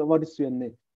 what is your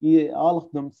name? All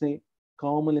of them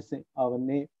commonly say, our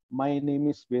name, my name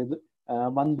is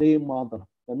Vande Mataram.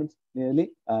 That means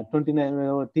nearly 29,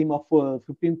 a team of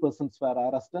 15 persons were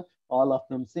arrested. All of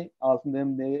them say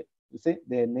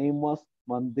their name was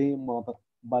Vande Mataram.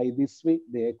 By this way,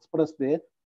 they expressed their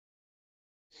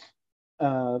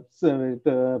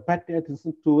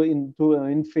patriotism in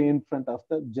front of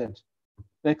the judge.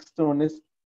 Next one is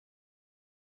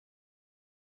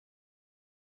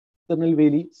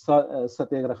Tirunelveli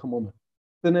Satyagraha movement.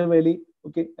 Tirunelveli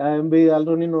Okay, and we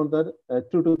already know that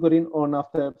Tuticorin, one of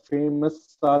the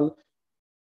famous salt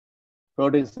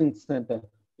producing center.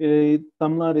 Tamil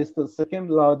Nadu is the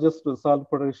second largest salt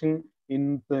production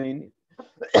in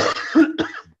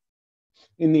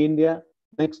India,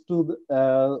 next to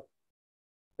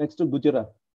next to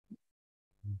Gujarat.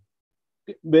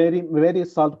 Very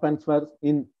salt pans were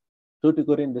in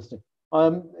Tuticorin district.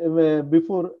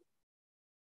 Before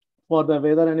for the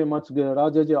weather and much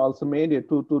Rajaji also made it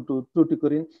to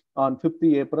Tuticorin on 5th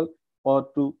April for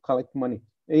to collect money.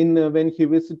 In when he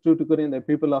visited Tuticorin, the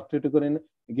people of Tuticorin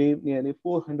gave nearly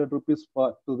 400 rupees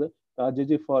for to the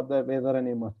Rajaji for the weather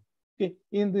and much. Okay,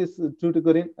 in this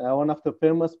Tuticorin, one of the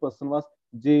famous person was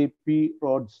J.P.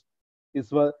 Rhodes. His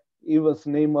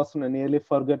name was nearly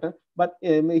forgotten, but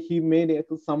he made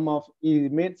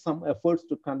some efforts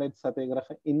to conduct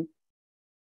satyagraha in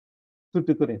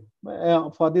Tuticorin.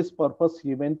 For this purpose,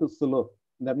 he went to Ceylon.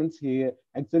 That means he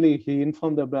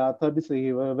informed the authorities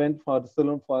he went for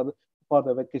Ceylon for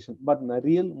the vacation. But the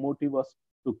real motive was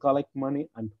to collect money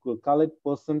and to collect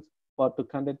persons for to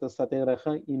conduct the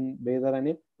satyagraha in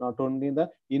Vedarani, not only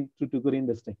in Tuticorin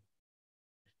district.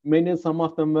 Some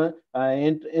of them were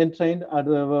entrained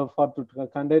for to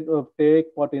conduct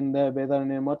take part in the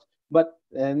Vedarani march. But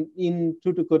in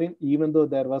Tuticorin, even though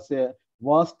there was a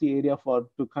vast area for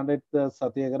to conduct the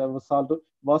satyagraha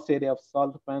vast area of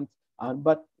salt pans,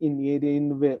 but in area in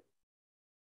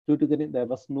Tuticorin there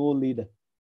was no leader.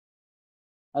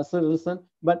 As a result,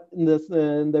 but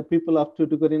the people of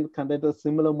Tuticorin conducted a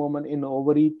similar movement in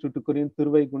Overi, Tuticorin,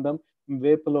 Thiruvai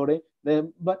Vepalode.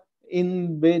 But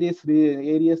in various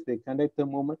areas they conduct the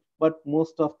movement, but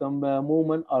most of the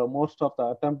movement or most of the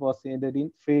attempt was ended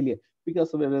in failure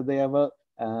because they were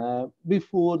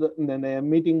before the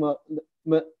meeting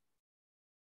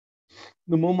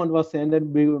the movement was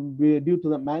ended due to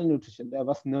the malnutrition. There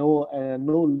was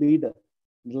no leader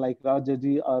like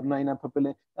Rajaji or Naina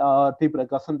Papile or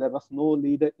Tiprakasan. There was no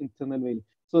leader in Tirunelveli.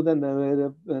 So then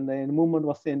the movement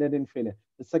was ended in failure.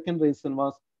 The second reason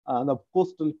was the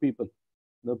coastal people.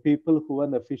 The people who are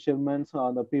the fishermen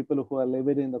or the people who are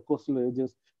living in the coastal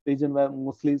region where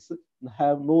Muslims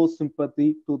have no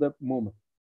sympathy to the movement.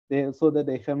 So that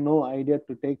they have no idea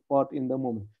to take part in the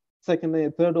movement.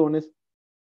 Third one is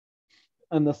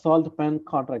and the salt pan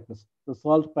contractors. The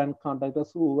salt pan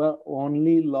contractors who were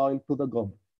only loyal to the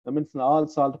government. That means all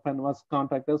salt pan was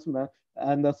contractors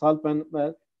and the salt pan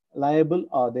were liable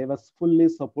or they were fully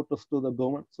supporters to the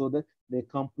government so that they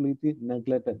completely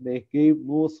neglected. They gave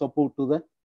no support to the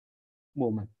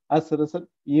movement. As a result,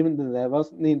 even there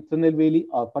was in Tirunelveli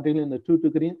or particularly in the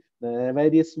Tuticorin, the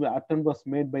various attempt was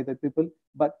made by the people,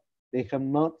 but they have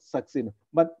not succeeded.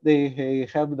 But they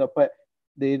have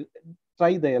they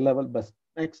try their level best.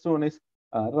 Next one is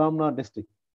Ramna district.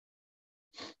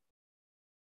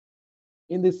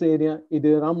 In this area,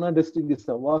 Ramna district is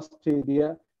a vast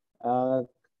area.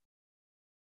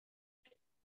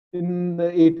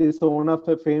 It is one of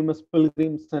the famous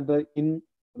pilgrim center in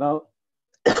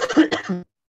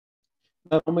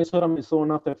Rameswaram is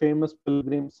one of the famous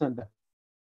pilgrim center.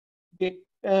 Okay.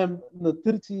 The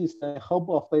Tirchi is the hub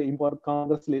of the important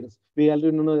Congress leaders. We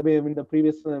already know in the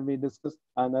previous we discussed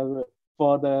and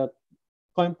for the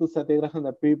Coimbatore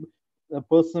Satyagraha, the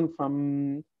person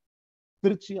from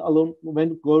Tirchi alone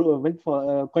went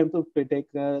for Coimbatore to take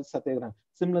Satyagraha.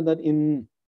 Similar that in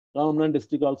Ramnan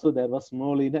district also there was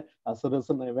no leader. As a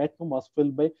result, the vacuum was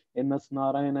filled by N.S.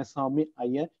 Narayanasamy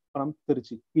Iyer from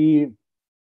Tirchi.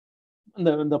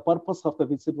 The purpose of the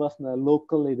visit was the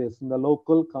local leaders. The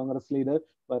local Congress leaders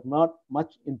were not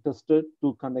much interested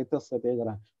to conduct the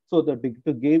Satyagraha. So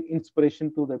to give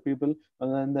inspiration to the people,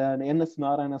 and then N.S.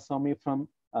 Narayanasamy from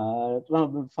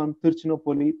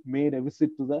Tiruchinopoli made a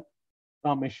visit to the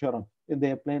Rameshwaram.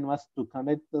 Their plan was to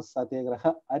conduct the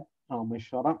Satyagraha at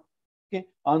Rameshwaram. Okay.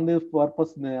 On this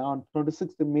purpose, on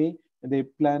 26th May, they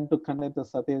planned to conduct the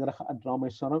Satyagraha at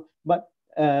Rameshwaram, but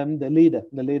the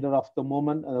leader of the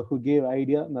movement who gave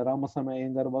idea, Ramasamy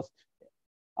Iyengar, was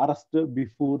arrested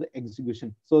before the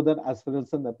execution. So that as a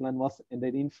result, the plan was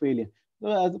ended in failure.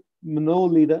 So as no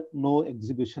leader, no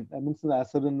execution. That means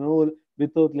as a no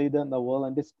without leader, the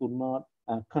volunteers could not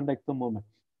conduct the movement.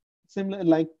 Similar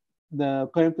like the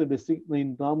Coimbatore district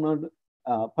in Ramnad,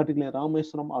 particularly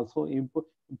Rameshwaram, also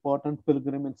important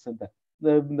pilgrimage center.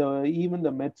 Even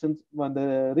the merchants, when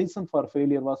the reason for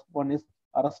failure was one is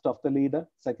arrest of the leader.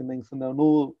 Second thing is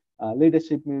no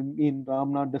leadership in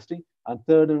Ramnad district. And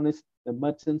third one is the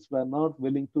merchants were not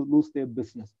willing to lose their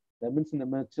business. That means the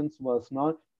merchants was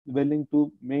not willing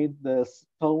to make the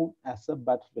town as a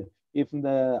battlefield. If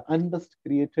the unrest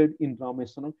created in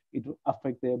Rameshwaram, it will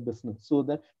affect their business. So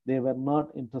that they were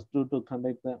not interested to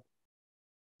conduct the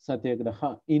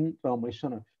Satyagraha in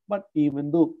Rameshwaram. But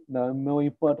even though the more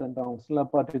important towns,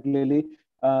 particularly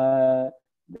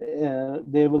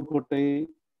Devakote,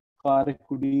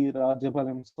 Karakudi,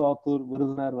 Rajapalam, Satur,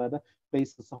 Viruzanar were the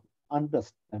places of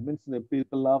unrest. That means the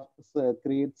people of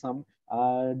create some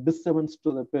disturbance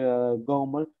to the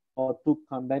government or to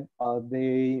conduct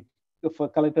they for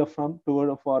collector from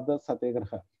toward for the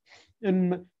Satyagraha.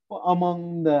 In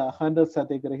among the 100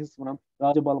 Satyagrahis from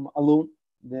Rajabalam alone,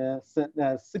 the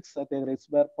six Satyagrahis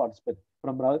were participated.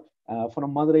 From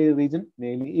Madurai region,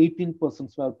 nearly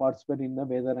 18% were participated in the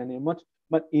Vedaranya March,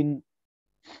 but in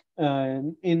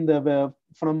the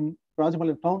from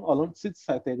Rajapalam town alone, six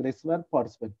Satyagrahis were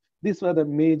participated. These were the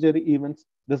major events.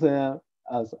 This,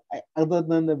 other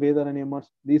than the Vedaranya March,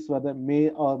 these were the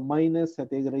minor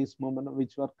Satyagrahis movement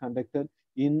which were conducted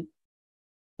in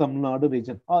Tamil Nadu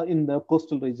region or in the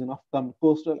coastal region of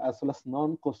coastal as well as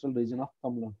non-coastal region of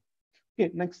Tamil Nadu.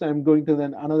 Okay, next I'm going to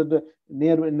then another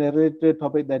narrated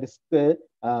topic that is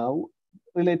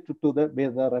related to the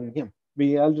Vedaranyam.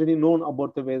 We already known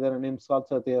about the Vedaranyam Salt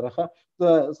Satyaraha,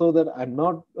 so that I'm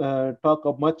not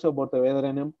talk much about the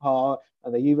Vedaranyam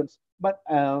the events, but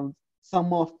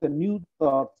some of the new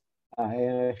thoughts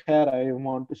here I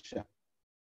want to share.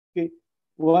 Okay,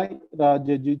 why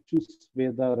Rajaji choose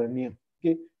Vedaranyam?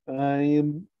 Okay,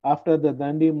 after the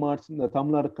Dandi March, the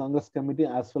Tamil Nadu Congress Committee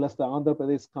as well as the Andhra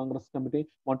Pradesh Congress Committee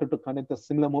wanted to conduct a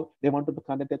similar move. They wanted to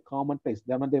conduct a common place.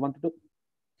 They wanted to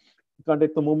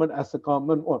conduct the movement as a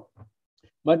common one.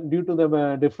 But due to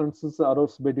the differences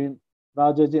arose between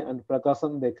Rajaji and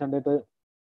Prakasam, they conducted a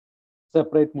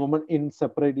separate movement in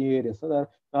separate areas. So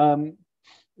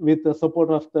with the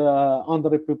support of the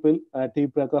Andhra people, T.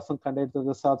 Prakasam conducted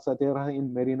the South Satyagraha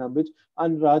in Marina Beach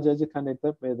and Rajaji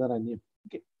conducted Vedaranyam.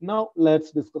 Okay, now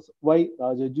let's discuss why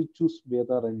Rajaji chose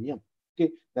Vedaranyam.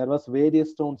 Okay, there was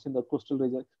various towns in the coastal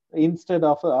region. Instead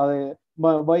of why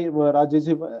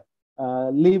Rajaji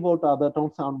leave out other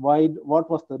towns and why? What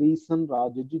was the reason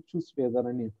Rajaji chose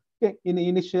Vedaranyam? Okay, in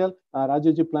initial,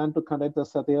 Rajaji planned to conduct the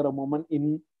Satyagraha movement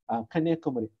in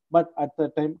Kanyakumari, but at the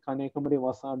time Kanyakumari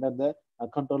was under the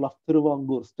control of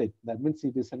Thiruvangur state. That means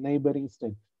it is a neighboring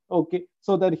state. Okay,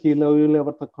 so that he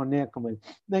left the Kanyakumari.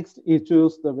 Next, he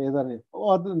chose the Vedaranyam.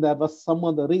 Or there was some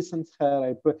other reasons here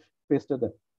I pasted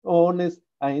there. One is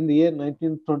in the year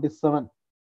 1927,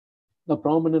 the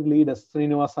prominent leaders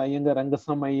Srinivas Iyengar,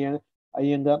 Rangasam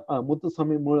Iyengar,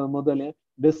 Muthuswami Mudaliar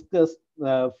discussed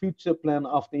the future plan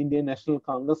of the Indian National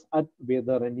Congress at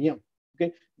Vedaranyam.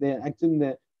 Okay, they actually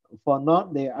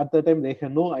they at the time they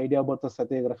had no idea about the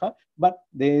Satyagraha, but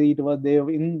they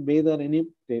in Vedaranyam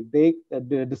they take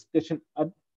the discussion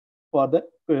for the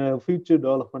future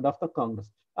development of the Congress.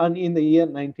 And in the year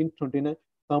 1929,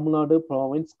 Tamil Nadu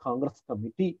Province Congress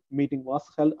Committee meeting was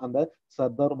held under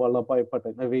Sardar Vallabhbhai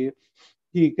Patel.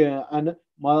 He and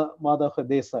Madhav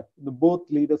Desai, both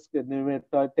leaders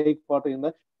take part in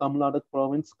the Tamil Nadu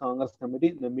Province Congress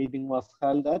Committee. The meeting was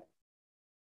held at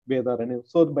Vedaranyam.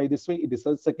 So by this way, it is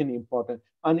a second important.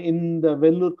 And in the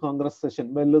Vellore Congress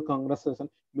session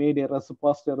made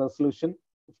passed a resolution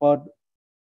for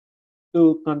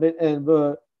to conduct in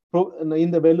the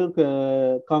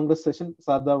Vellore Congress session.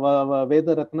 Sardar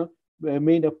Vedaratna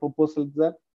made a proposal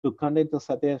that to conduct the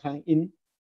Satyagraha in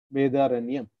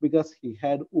Vedaranyam because he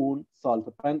had owned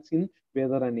salt pans in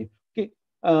Vedaranyam. Okay.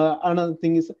 Another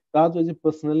thing is Rajaji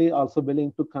personally also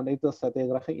willing to conduct the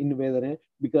Satyagraha in Vedaranyam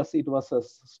because it was a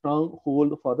strong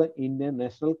hold for the Indian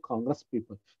National Congress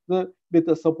people. So with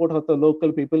the support of the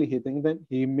local people, he thinks that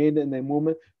he made the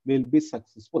movement will be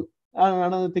successful. And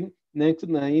another thing, next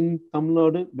in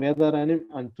Tamil Nadu, Vedaranyam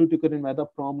and Tuticorin were the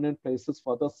prominent places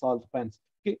for the salt pans.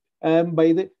 Okay,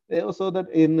 by the so that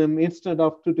instead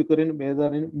of Tuticorin,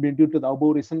 Vedaranyam, due to the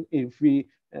above reason, if we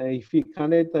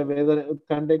conduct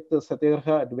the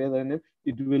Satyagraha at Vedaranyam,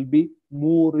 it will be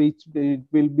more reach. It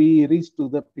will be reached to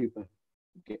the people.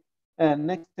 Okay, and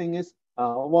next thing is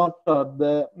what are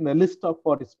the list of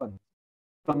participants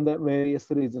from the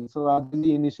various regions. So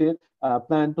Rajaji initiate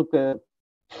plan to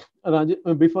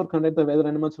before conduct the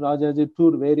Vedaranyam, Rajaji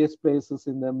toured various places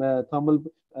in the Tamil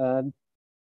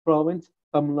province,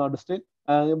 Tamil Nadu state.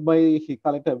 He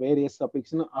collected various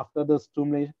applications after the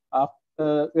stimulation.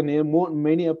 After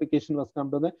many applications was come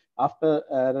to that. After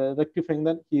rectifying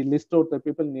that, he listed out the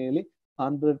people, nearly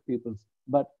 100 people.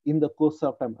 But in the course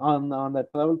of time, on the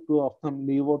travel, two of them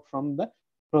leave out from the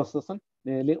procession.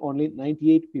 Nearly only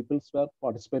 98 people were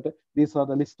participated. These are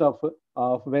the list of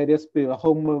various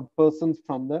home persons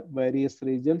from the various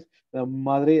regions.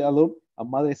 Madurai alone,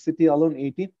 Madurai city alone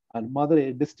 18, and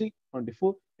Madurai district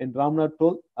 24. In Ramnath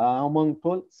toll, among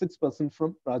toll 6%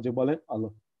 from Rajabalan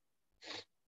alone.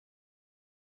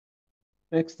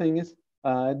 Next thing is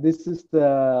this is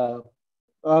the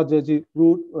Rajaji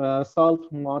route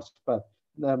salt march path.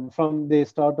 From they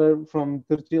started from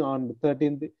Tirchi on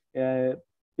 13th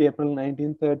April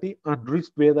 1930 and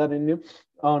reached Vedaranyam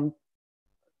on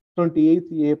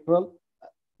 28th April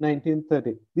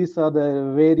 1930. These are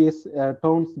the various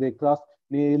towns they cross.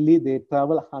 Nearly they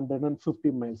travel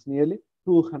 150 miles, nearly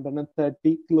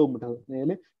 230 kilometers.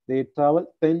 Nearly they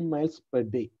travel 10 miles per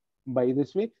day. By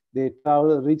this way, they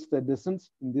travel reach the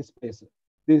distance in this place.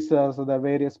 These are the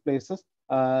various places.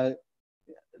 The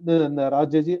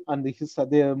Rajaji and his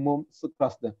other moms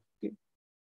cross them. Okay.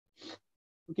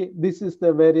 Okay, this is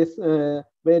the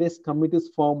various committees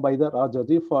formed by the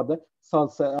Rajaji for the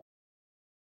salsa.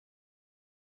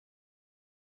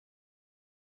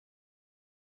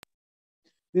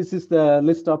 This is the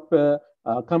list of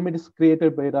committees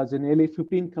created by Raja. Nearly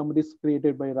 15 committees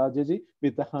created by Rajaji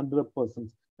with 100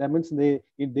 persons. That means they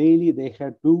in daily they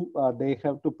have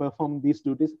to perform these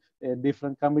duties.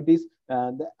 Different committees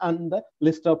and the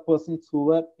list of persons who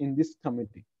were in this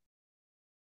committee.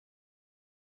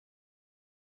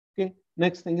 Okay.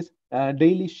 Next thing is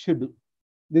daily schedule.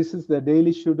 This is the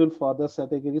daily schedule for the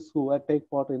categories who take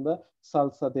part in the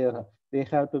Salsadera. They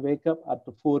have to wake up at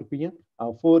 4 p.m.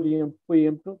 4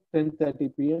 p.m. to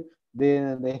 10:30 p.m.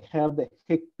 They have the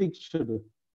hectic schedule.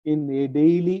 In a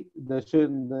daily, the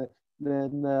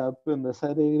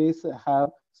categories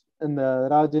have and the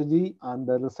Rajaji and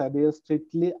the Sadhya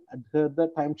strictly adhere the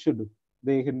time schedule.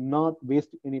 They cannot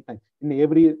waste any time. In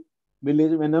every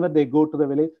village, whenever they go to the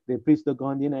village, they preach the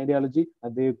Gandhian ideology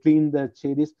and they clean the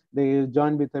charities, they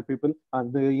join with the people,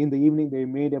 and in the evening they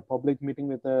made a public meeting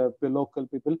with the local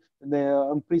people. And they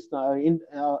preach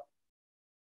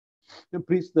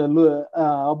the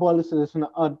abolition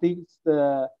or teach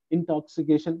the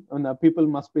intoxication, and people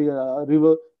must be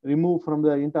removed from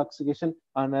the intoxication.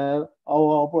 And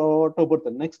what about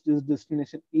the next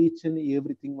destination? Each and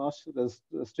everything was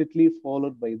strictly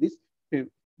followed by this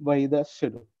by the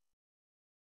schedule.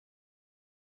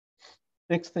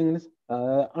 Next thing is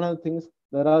another thing is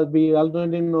we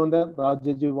already know that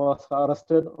Rajaji was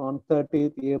arrested on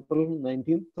 30th April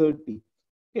 1930.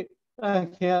 Okay.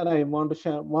 Here I want to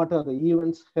share what are the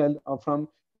events held from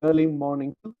early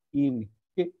morning to evening.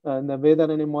 Okay. And the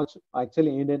Vedaranyam march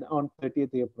actually ended on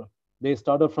 30th April. They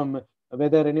started from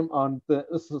Vedaranyam on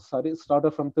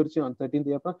started from Tirchi on 13th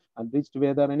April and reached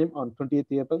Vedaranyam on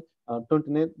 20th April.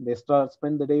 29th they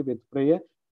spend the day with prayer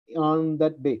on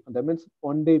that day. That means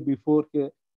one day before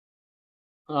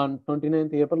on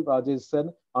 29th April, Rajesh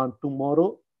said, on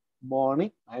tomorrow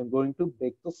morning, I am going to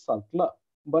break the Satla.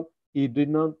 But he did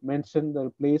not mention the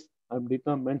place and did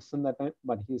not mention the time,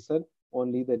 but he said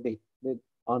only the day.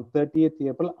 On 30th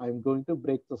April, I am going to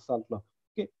break the Satla.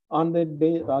 Okay. On that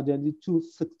day, Rajaji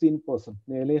choose 16%,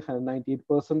 nearly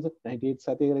 98%, 98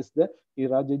 satyagraha is there.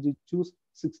 Rajaji choose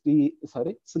 16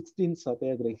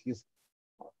 satyagrahis.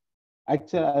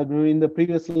 Actually, in the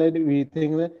previous slide, we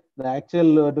think that the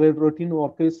actual routine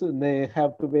workers they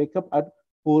have to wake up at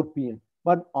 4 p.m.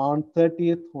 But on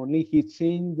 30th only he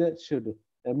changed the schedule.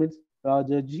 That means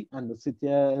Rajaji and the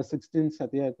 16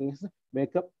 Satyagrahis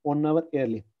wake up 1 hour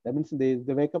early. That means they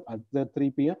wake up at the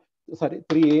 3 p.m.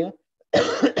 3 a.m.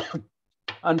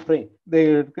 and pray.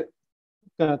 They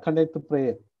conduct the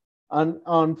prayer. And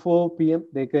on 4 p.m.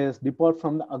 they depart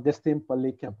from the Agastyan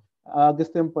Palli camp.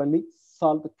 Agastyan Palli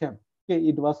salt camp. Okay,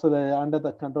 it was under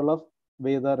the control of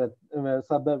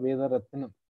Sardar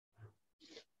Vedaratnam.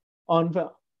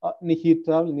 He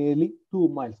traveled nearly 2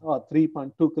 miles or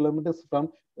 3.2 kilometers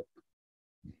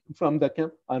from the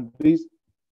camp and reached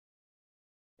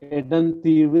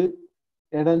Edanteva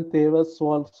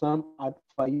Swalsam at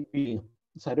 5 p.m.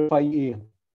 5 a.m.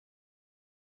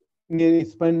 He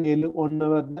spent nearly 1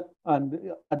 hour there,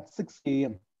 and at 6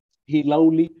 a.m. he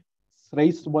loudly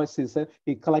raised voice, he said,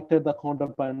 he collected the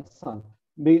counterparts on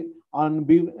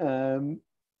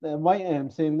why I am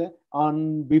saying that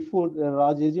on before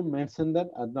Rajaji mentioned that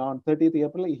on 30th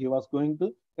April he was going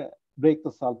to break the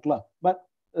Saltla, but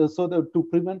so that to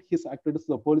prevent his activities,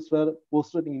 the police were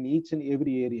posted in each and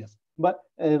every areas. But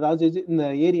Rajaji in the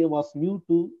area was new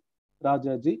to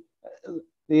Rajaji,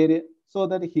 the area, so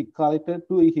that he invited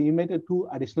 2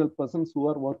 additional persons who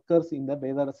are workers in the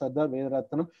Sardar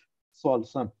Vedaratnam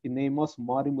Solsam. His name was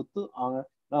Marimuthu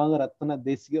Nagaratna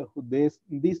Desiga.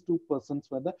 These 2 persons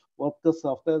were the workers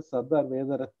of the Sardar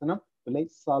Vedaratnam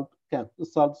village salt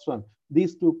swamp.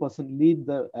 These 2 persons lead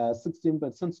the 16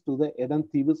 persons to the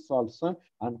Edantivu salt swamp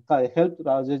and helped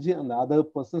Rajaji and the other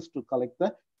persons to collect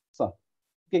the salt.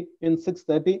 Okay, in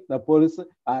 6:30, the police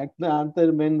when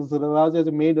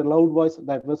Rajaji made a loud voice,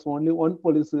 that was only 1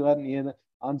 police who were near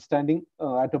on standing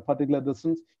at a particular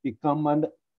distance. He come and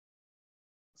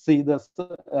see the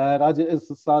Raja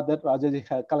saw that Rajaji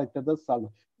had collected the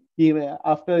salt. He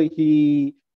after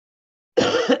he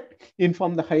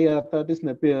informed the higher authorities,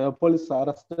 the police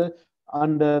arrested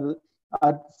under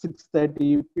at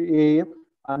 6:30 a.m.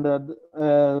 under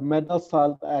the Madras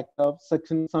Salt Act of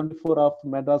Section 74 of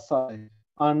Madras Salt Act.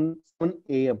 On 7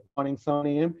 a.m. morning 7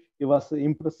 a.m. he was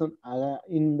imprisoned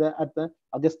at the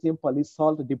Augustine Police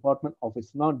Salt Department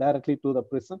office, not directly to the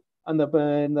prison. And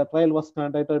the trial was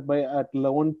conducted by at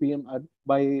 11 p.m.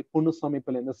 by Punuswamy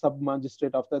Pillai, the sub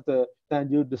magistrate of the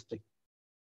Tanjore district.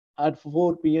 At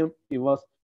 4 p.m. he was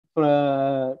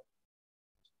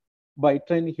by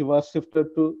train he was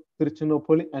shifted to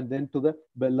Tiruchirappalli and then to the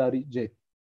Bellary jail.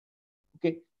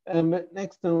 Okay,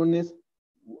 next one is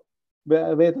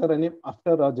Vedaranim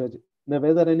after Rajaji. The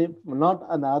Vedaranim, not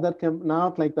another camp,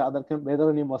 not like the other camp.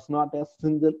 Vedaranim was not a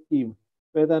single event.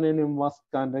 Vedaranim was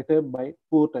conducted by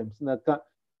 4 times.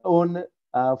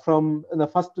 From the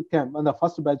first camp, and the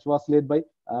first batch was led by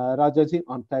Rajaji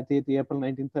on 30th April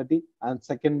 1930, and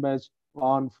second batch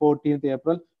on 14th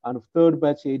April, and third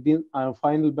batch 18th, and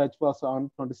final batch was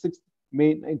on 26th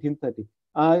May 1930.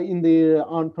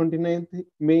 On 29th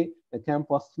May, the camp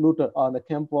was looted, or the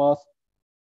camp was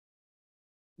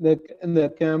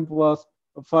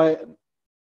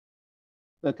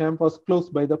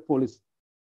closed by the police.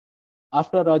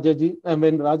 After Rajaji, and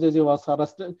when Rajaji was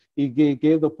arrested, he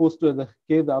gave the post to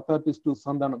gave the authorities to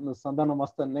Sandanam. Sandanam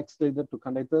was the next leader to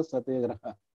conduct the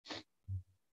Satyagraha.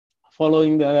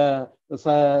 Following the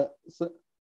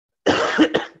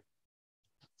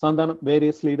Sandanam,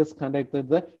 various leaders conducted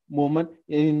the movement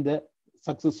in the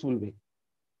successful way.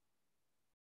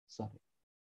 Sorry.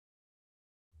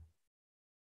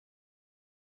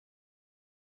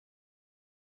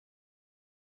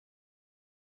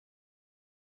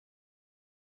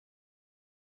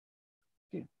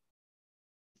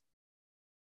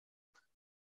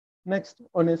 Next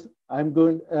one is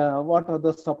what are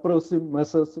the suppressive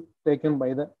measures taken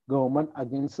by the government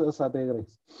against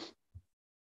Satyagrahis?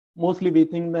 Mostly we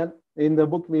think that in the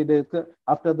book we did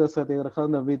after the Satyagraha,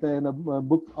 in the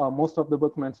book, most of the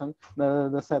book mentioned the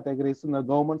Satyagrahis, the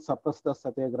government suppressed the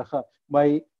Satyagraha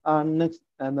by next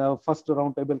and the first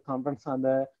roundtable conference and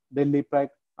the Delhi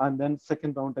Prague, and then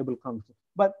second roundtable conference.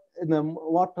 But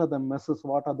what are the measures,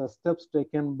 what are the steps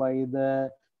taken by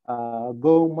the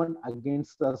government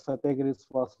against the Satyagrahis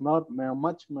was not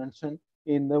much mentioned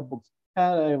in the books. Here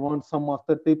I want some of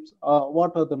the tips.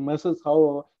 What are the measures,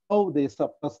 how they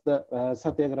suppress the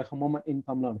Satyagraha movement in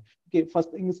Tamil Nadu. Okay,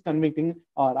 first thing is convicting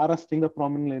or arresting the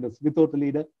prominent leaders. Without the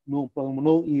leader, no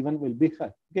event will be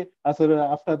heard. Okay, after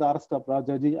the arrest of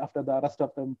Rajaji, after the arrest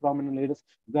of the prominent leaders,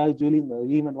 gradually the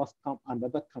event was come under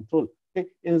the control. Okay,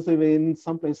 in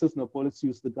some places the police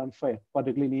used the gunfire,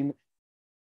 particularly in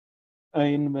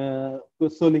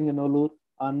Soling and Olur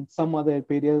and some other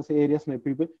areas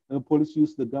people, police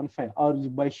use the gunfire, or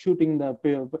by shooting the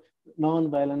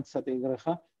non-violent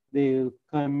Satyagraha, they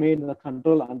made the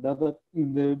control under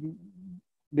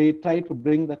they try to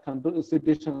bring the control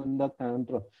situation under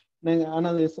control.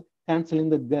 Another is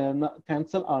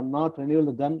cancel or not renew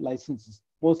the gun licenses.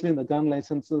 Mostly the gun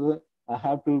licenses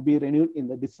have to be renewed in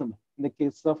the December. In the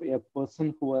case of a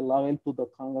person who are loyal to the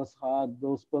Congress,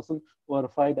 those persons who are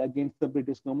fight against the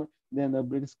British government, then the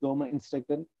British government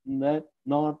instructed that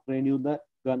not renew the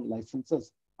gun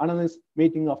licenses. Another is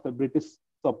meeting of the British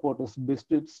supporters,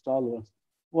 British stalwarts.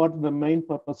 What the main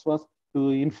purpose was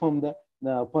to inform the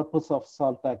purpose of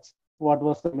salt tax. What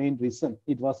was the main reason?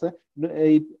 It was an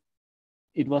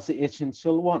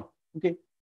essential one. Okay.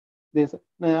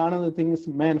 Another thing is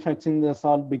manufacturing the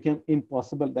salt became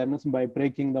impossible. That means by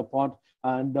breaking the pot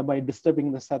and by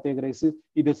disturbing the Satyagrahis,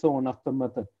 it is one of the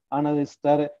method. Another is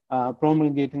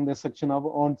promulgating the section of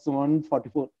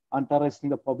 144 and terrorizing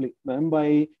the public. Then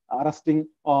by arresting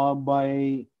or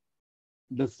by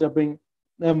disturbing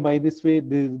them, by this way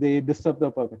they disturb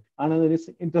the public. Another is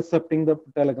intercepting the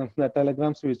telegrams. The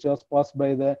telegrams which was passed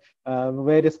by the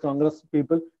various Congress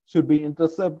people should be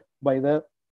intercepted by the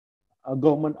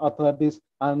government authorities,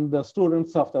 and the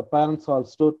students of the parents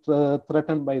also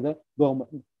threatened by the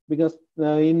government, because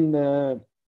in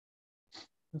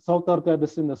South Arcot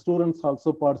district, the students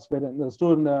also participated.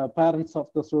 The parents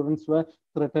of the students were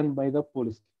threatened by the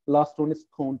police. Last one is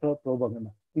counter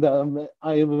propaganda.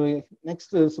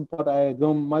 Next is part I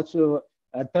go much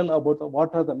tell about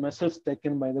what are the measures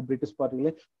taken by the British party,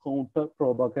 like counter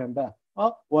propaganda.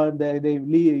 Or they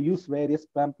use various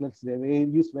pamphlets, they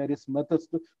use various methods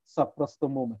to suppress the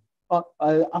movement.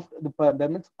 After that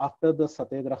means after the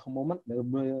Satyagraha movement,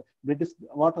 the British,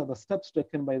 what are the steps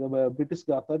taken by the British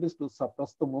authorities to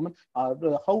suppress the movement,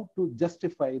 or how to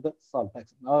justify the salt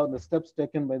tax? The steps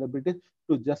taken by the British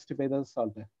to justify the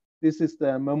salt tax. This is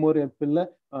the memorial pillar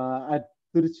at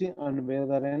Tirchi and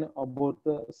Vedaran about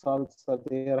the salt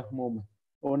Satyagraha movement.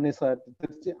 One is at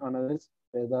Tirchi, another is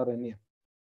Vedaranya.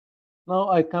 Now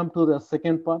I come to the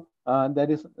second part,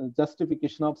 that is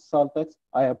justification of salt tax.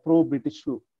 I approve British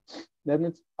rule. That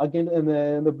means again,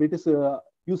 the British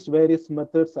used various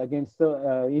methods against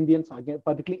the Indians, again,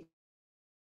 particularly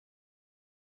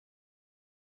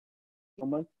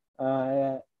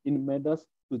in Madras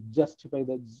to justify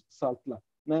the salt law.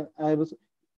 Now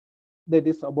that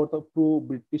is about the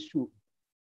pro-British rule.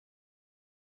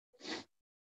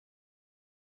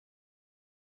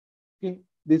 Okay,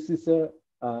 this is a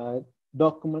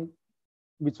document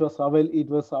which was available. It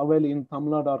was available in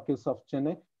Tamil Nadu Archives of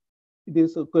Chennai. It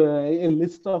is a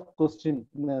list of questions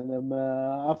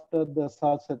after the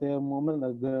Salt Satyagraha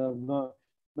movement. The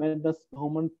Madras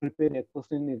government prepared a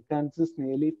question. It consists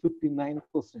nearly 59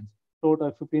 questions.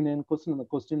 Total 59 questions. The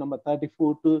question number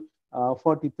 34 to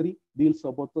 43 deals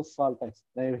about the salt tax.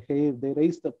 They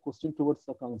raised the question towards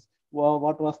the Congress.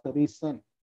 What was the reason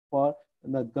for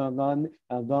the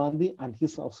Gandhi and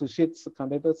his associates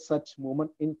conducted such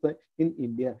movement in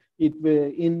India? It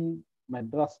will in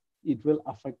Madras. It will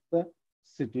affect the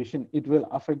situation. It will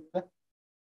affect the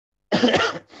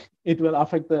it will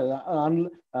affect the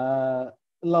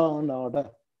law and order.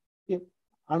 Okay.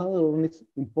 Another one is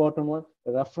important one,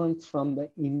 reference from the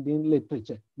Indian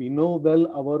literature. We know well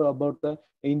about the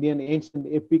Indian ancient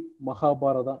epic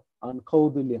Mahabharata and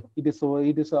Kaudilya. It is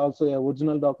also an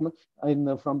original document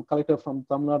from collected from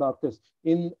Tamil Nadu Archives.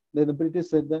 In the British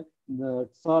said that the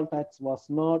salt tax was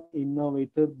not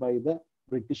innovated by the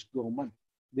British government.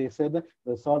 They said that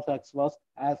the salt tax was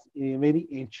as a very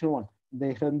ancient one.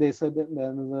 They said that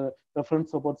the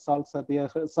reference about salt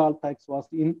tax was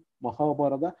in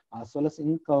Mahabharata as well as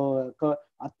in Artha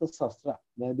Sastra.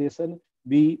 They said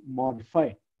we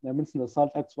modified. That means the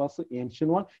salt tax was an ancient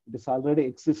one. It is already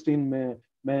existing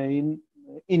in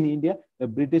India. The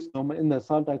British government in the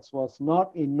salt tax was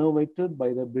not innovated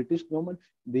by the British government.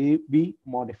 We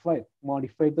modified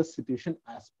the situation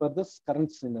as per the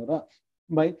current scenario.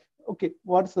 By okay,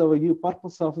 what's the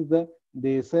purpose of the?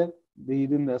 They said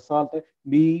in the salt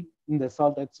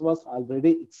tax was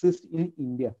already exist in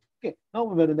India. Okay, now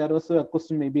when there was a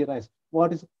question maybe raised,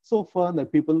 what is so far the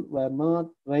people were not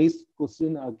raised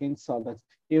question against salt tax.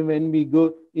 Even when we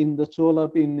go in the Chola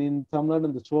in Tamil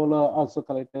Nadu, the Chola also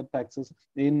collected taxes.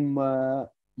 In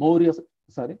Maurya,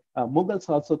 Mughals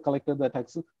also collected the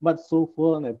taxes, but so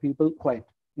far the people quiet.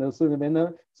 So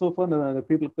far the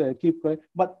people keep quiet,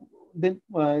 but then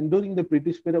during the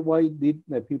British period, why did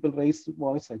the people raise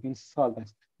voice against salt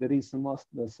tax? The reason was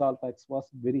the salt tax was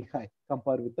very high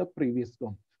compared with the previous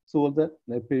government. So the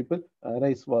people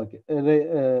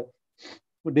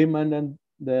demanded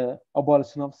the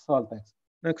abolition of salt tax.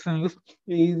 Next thing is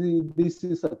this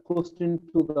is a question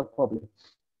to the public.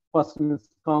 First is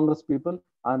Congress people,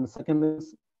 and second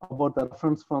is about the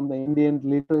reference from the Indian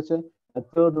literature. The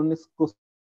third one is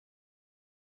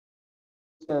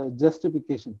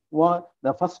justification.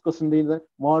 The first question is that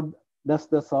what does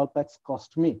the salt tax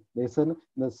cost me? They said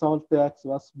the salt tax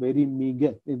was very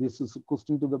meager. This is a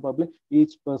question to the public,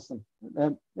 each person.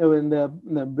 When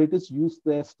the British used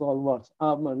their stalwarts,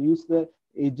 used their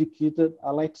educated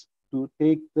elites to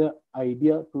take the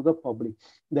idea to the public.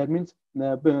 That means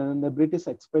the British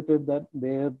expected that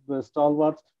their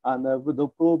stalwarts and the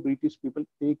pro-British people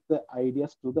take the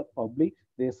ideas to the public.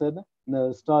 They said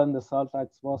the salt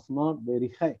tax was not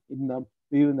very high.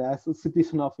 Even as a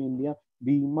citizen of India,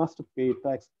 we must pay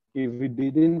tax. If we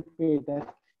didn't pay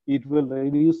tax, it will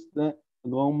reduce the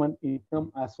government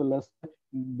income as well as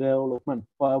development.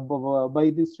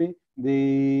 By this way,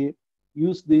 they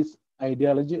use this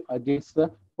ideology against the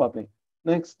public.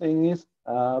 Next thing is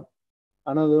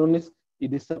another one is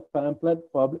it is a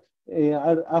pamphlet public.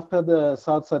 After the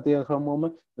Salt Satyagraha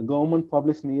movement, the government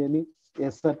published nearly a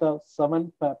set of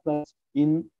 7 pamphlets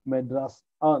in Madras,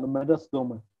 the Madras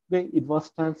government. It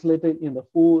was translated in the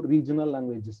 4 regional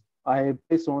languages. I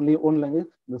placed only one language,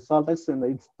 the salt tax, and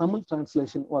its Tamil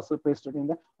translation was pasted in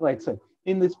the right side.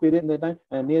 In this period, that time,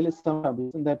 nearly 7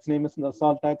 pamphlets, and that's name is the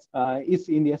salt tax, is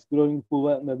India's growing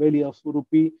poor, the value of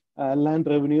rupee, land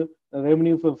revenue,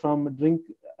 revenue from drink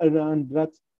and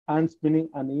drugs, hand spinning,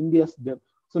 and India's debt.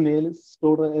 So nearly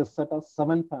total a set of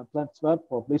 7 pamphlets were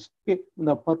published. Okay,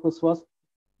 the purpose was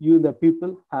the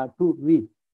people have to read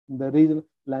the regional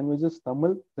languages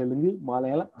Tamil, Telugu,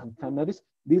 Malayalam, and Kannadic.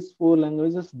 These four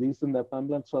languages, these in the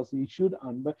pamphlets was issued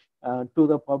and to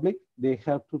the public. They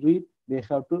have to read, they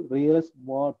have to realize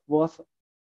what was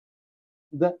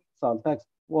the salt tax,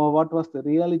 or what was the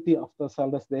reality of the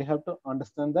salt tax. They have to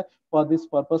understand that for this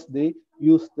purpose they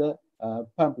use the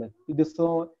pamphlet. It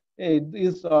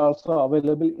is also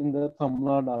available in the Tamil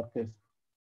Nadu archives.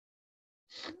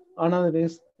 Another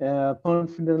is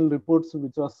confidential reports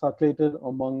which was circulated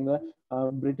among the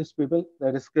British people,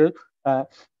 that is called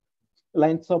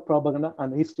lines of propaganda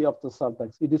and history of the salt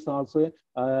tax. It is also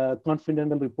a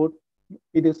confidential report.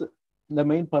 It is the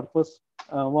main purpose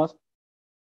was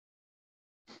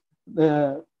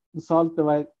the salt.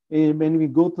 When we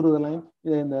go through the line,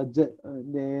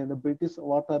 the British,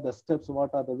 what are the steps,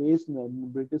 what are the ways the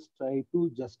British try to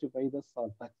justify the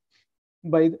salt tax.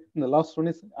 By the last one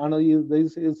is another.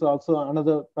 This is also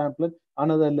another pamphlet,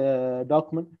 another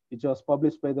document which was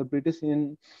published by the British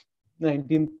in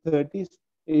 1930s.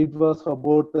 It was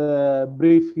about the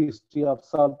brief history of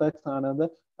salt tax. Another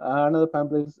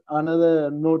pamphlet,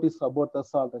 another notice about the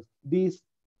salt tax. These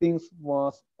things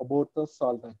was about the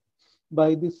salt tax.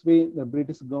 By this way, the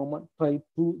British government tried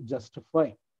to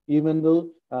justify, even though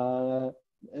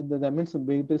that means the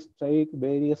British tried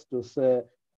various to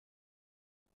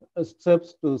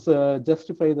steps to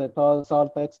justify the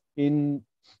salt tax in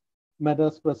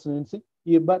Madras presidency,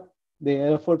 but the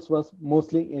efforts was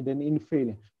mostly in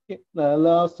failure. Okay. The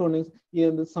last one is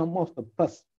some of the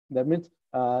press. That means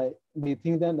we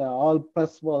think that all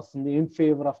press was in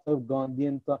favor of the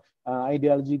Gandhian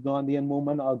ideology, Gandhian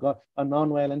movement, or a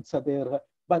non-violent satire.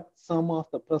 But some of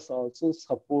the press also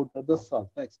supported the salt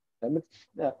tax. That means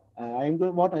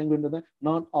what I'm going to do,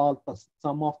 not all press,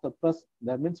 some of the press,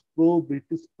 that means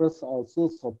pro-British press also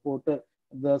supported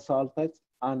the salt tax,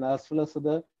 and as well as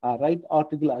the right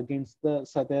article against the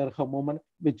Satyagraha movement,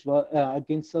 which was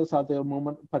against the Satyagraha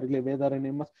movement, particularly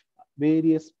Vedaranimas.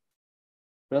 Various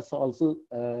press also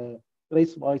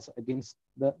raised voice against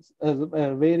the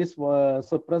various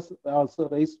so press also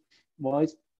raised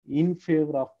voice in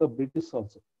favor of the British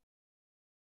also.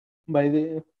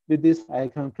 With this, I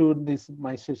conclude this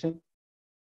my session.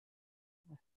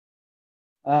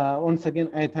 Once again,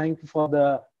 I thank for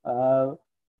the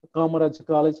Kamaraj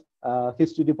College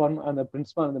History Department and the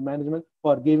principal and the management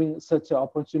for giving such an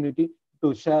opportunity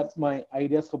to share my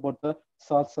ideas about the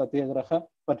Salt Satyagraha,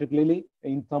 particularly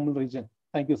in Tamil region.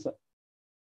 Thank you, sir.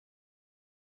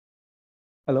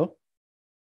 Hello?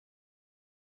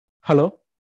 Hello?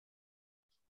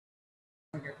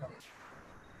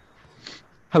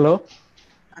 Hello?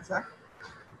 Sir?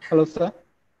 Hello, sir?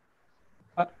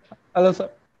 Hello, sir?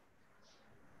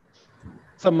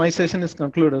 So my session is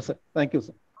concluded, sir. Thank you,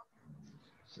 sir.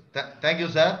 Thank you,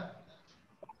 sir.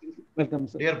 Welcome,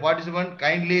 sir. Dear participant,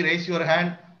 kindly raise your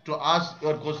hand to ask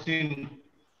your question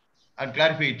and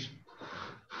clarify it.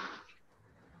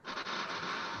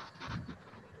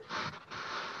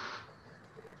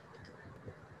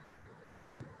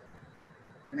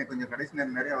 கொஞ்சம் கடைசி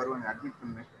நேரம் நிறைய வருவாங்க admit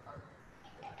பண்ணு.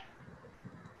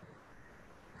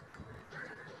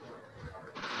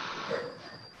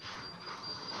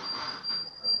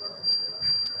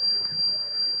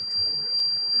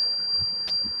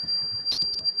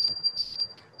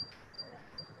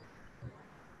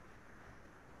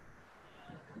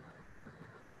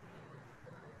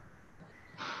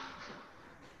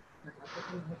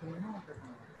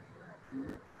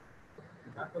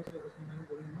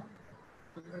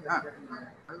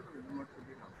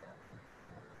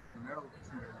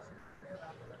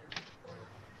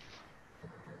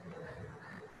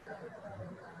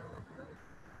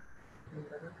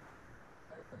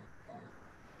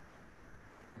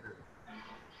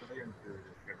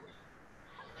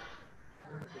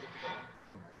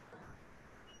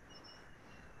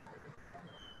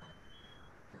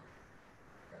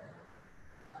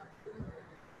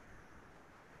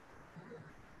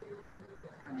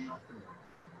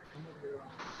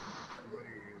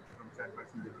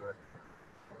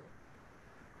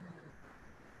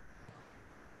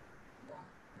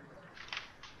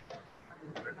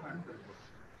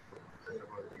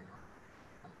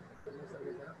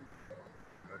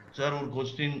 Sir, one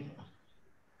question.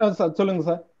 Sir, சொல்லுங்க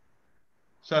sir.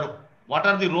 Sir, what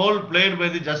are the role played by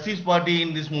the Justice Party in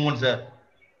this movement, sir?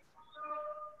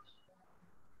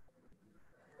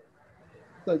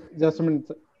 So just a minute,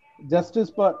 sir.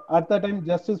 At that time,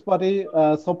 Justice Party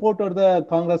supported the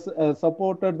Congress,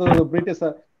 supported the British.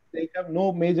 They have no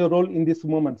major role in this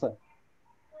movement, sir.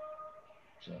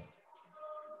 Sir.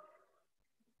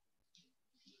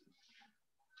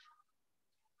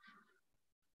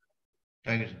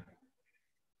 Thank you, sir.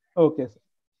 Okay, sir.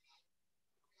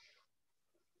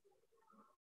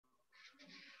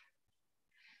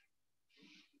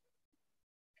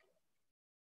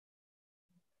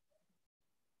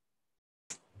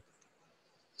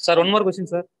 Sir, one more question,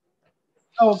 sir.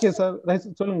 Okay, sir. Right,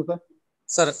 சொல்லுங்க sir.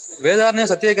 Sir, வேதாரண்ய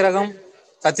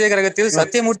சத்தியாகிரகத்தில்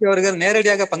சத்தியமூர்த்தி அவர்கள்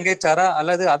நேரடியாக பங்கேற்றாரா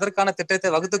அல்லது அதற்கான திட்டத்தை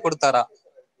வகுத்து கொடுத்தாரா?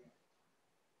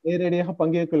 நேரடியாக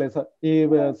பங்கேற்கலை sir. He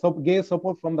gave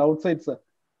support from the outside, sir.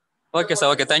 Okay, sir.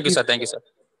 Okay, thank you, sir. Thank you, sir.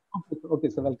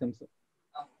 Okay, sir. Welcome, sir.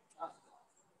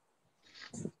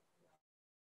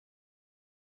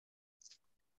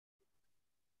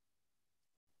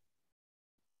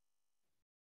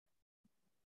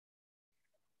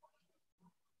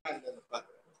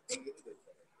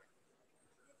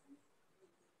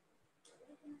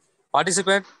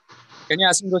 Participant, can you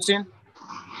ask me a question?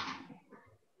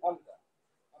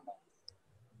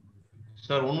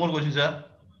 Sir, one more question, sir.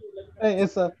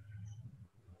 Yes, sir.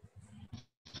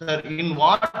 Sir, in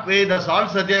what way the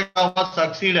salt satyagraha was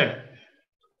succeeded?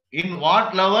 In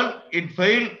what level it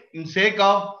failed in sake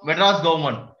of Madras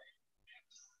government?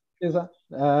 Yes, sir.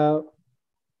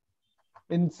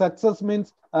 In success means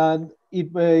it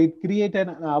created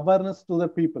an awareness to the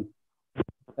people.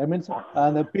 I mean,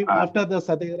 the people after the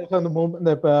Satyagraha movement,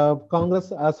 the Congress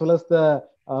as well as the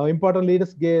important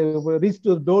leaders reached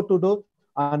door to door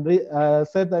and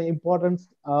said the importance,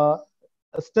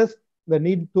 stressed the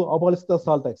need to abolish the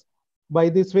salt tax. By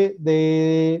this way,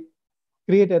 they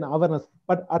create an awareness.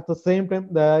 But at the same time,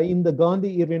 in the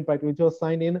Gandhi-Irvine Pact, which was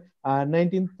signed in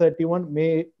 1931,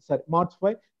 March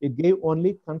 5, it gave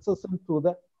only concession to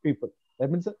the people. That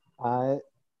means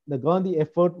the Gandhi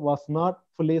effort was not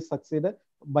fully succeeded.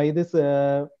 By this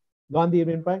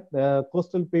Gandhi-Irvine Pact, the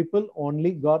coastal people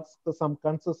only got some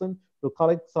concession to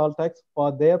collect salt tax for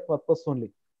their purpose only,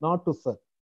 not to serve.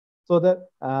 So that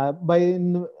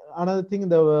another thing,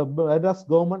 the Madras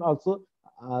government also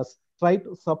tried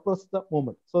to suppress the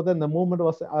movement. So then the movement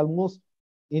was almost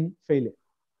in failure.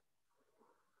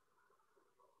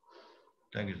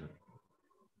 Thank you, sir.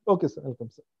 Okay, sir.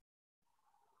 Welcome, sir.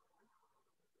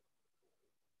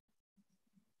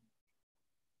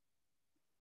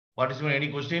 Participant, any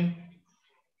question?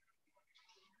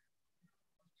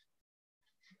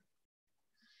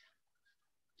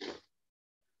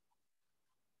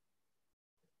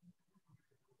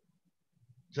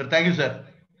 Sir, thank you, sir.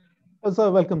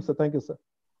 Sir, welcome, sir. Thank you, sir.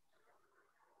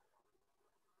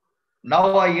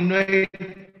 Now I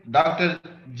invite Dr.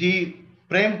 G.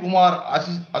 Prem Kumar,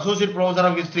 Associate Professor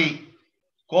of History,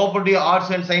 Cooperative Arts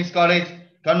and Science College,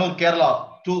 Kannur, Kerala,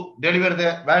 to deliver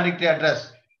the valedictory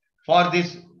address for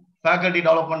this faculty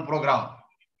development program.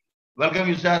 Welcome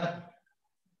you, sir.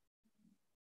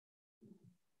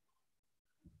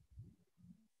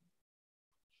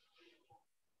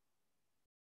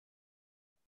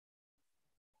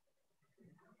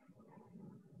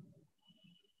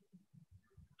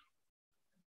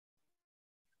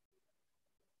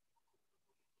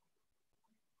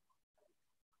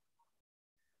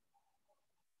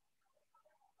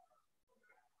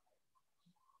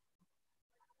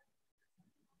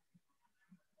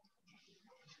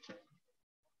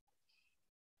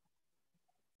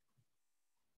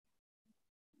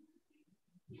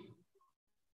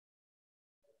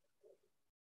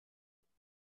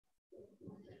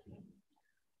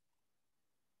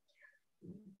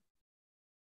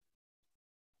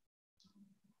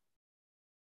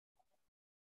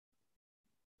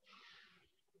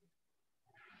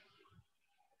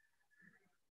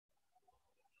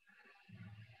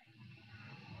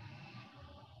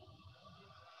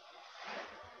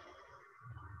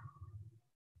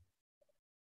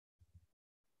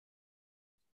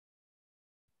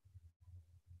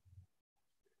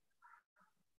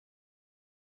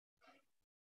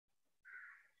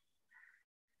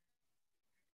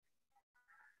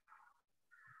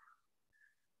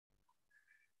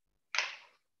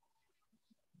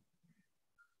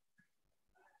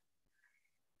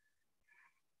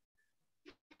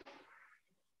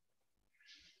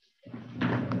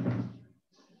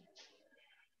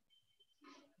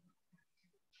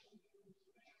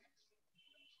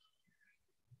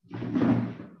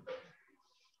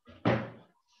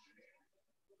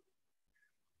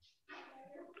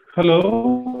 Hello.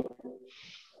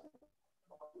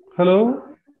 Hello.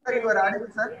 Sir, you are audible,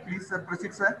 sir. Please, sir,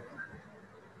 proceed, sir.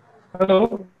 Hello.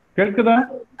 கேட்குதா?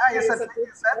 Yes, sir. Thank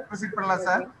you, sir. Proceed பண்ணலாம்,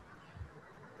 sir.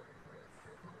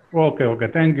 Okay, okay.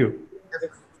 Thank you.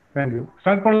 Thank you.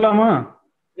 Start பண்ணலாமா?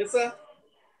 Yes, sir.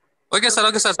 Okay, sir.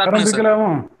 Okay, sir. Start பண்ணுங்க, sir.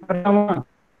 ஆரம்பிக்கலாமா?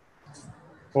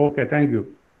 Okay, thank you.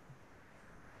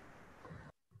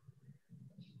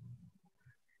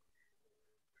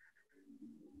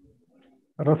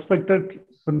 Respected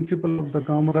Principal of the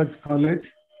Kamaraj College,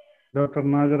 Dr.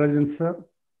 Nagarajan sir,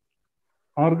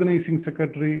 Organizing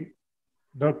Secretary,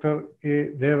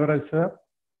 Dr.A.Devaraj sir,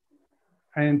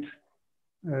 and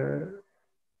the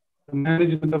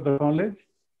management of the college,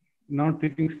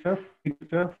 non-teaching staff, teaching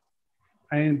staff,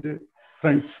 and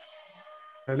friends,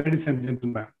 ladies and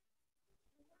gentlemen.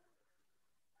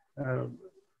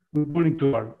 Good morning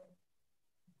to all.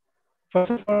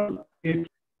 First of all,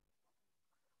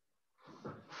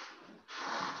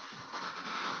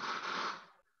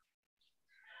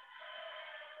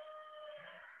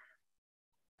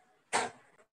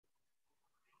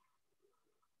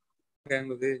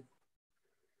 உங்களுக்கு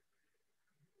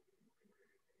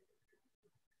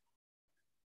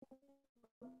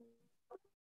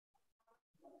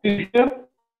here.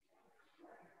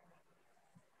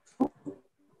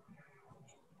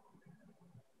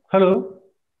 Hello.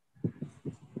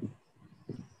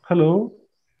 Hello.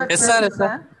 Yes, sir. Yes,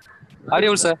 sir.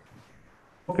 Audible, sir.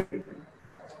 Okay.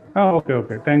 Okay.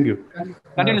 Okay. Thank you.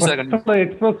 Continue, sir. First of all, I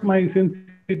express my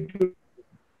sincere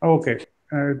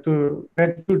to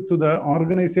gratitude to the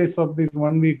organizers of this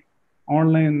 1 week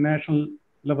online national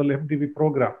level FDP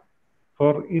program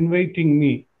for inviting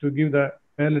me to give the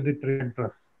valedictory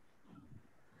address.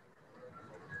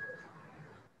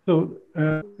 So,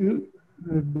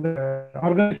 the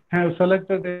organizers have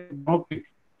selected a topic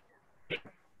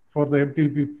for the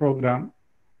FDP program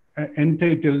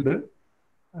entitled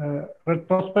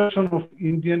Retrospection of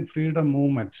Indian Freedom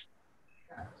Movement.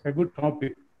 A good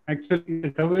topic. Actually,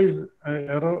 it covers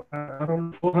around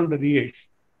 400 years,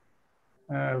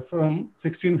 from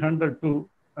 1600 to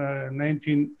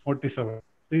 1947,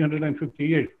 350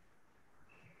 years.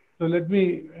 So let me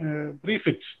brief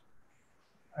it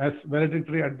as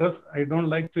valedictory address. I don't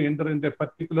like to enter into a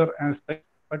particular aspect,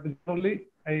 but only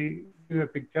I give a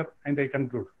picture and I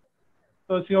conclude.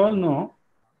 So as you all know,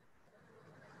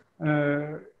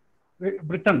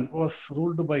 Britain was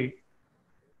ruled by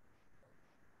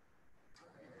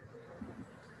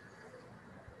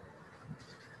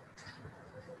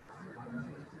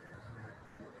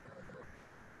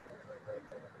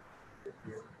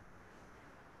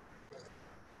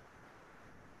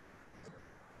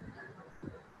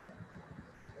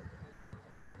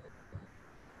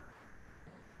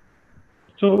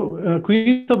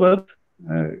Queen Elizabeth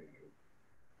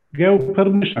gave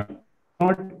permission,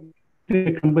 not the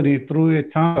company, through a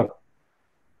charter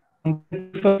on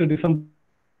 31st December.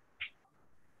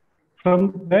 From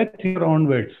that year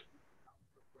onwards,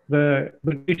 the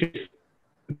British,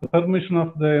 with the permission of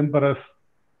the emperors,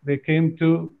 they came to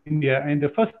India, and the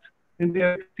first in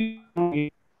their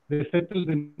they settled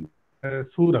in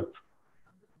Surat.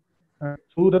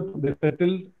 Surat they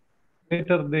settled.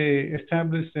 Later they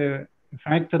established a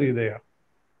factory there.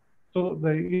 So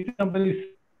the East companies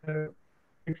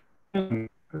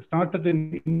started in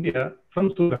India from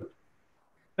Surat.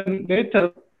 Then later,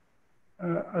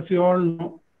 as you all know,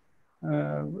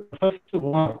 first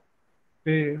war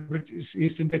the British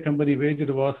East India Company waged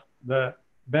was the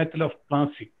Battle of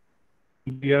Plassey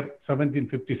in the year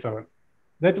 1757.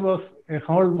 That was a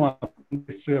hallmark in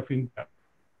the history of India.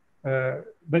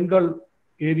 Bengal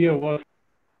area was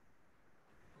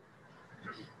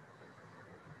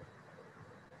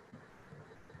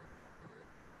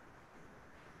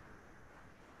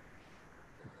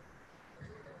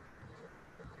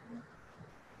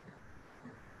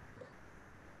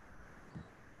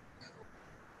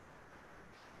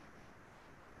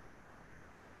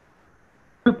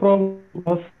problem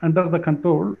was under the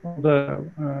control of the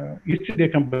East India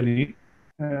Company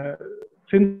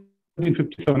since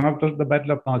 1757, after the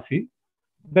Battle of Plassey.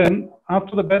 Then,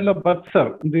 after the Battle of Buxar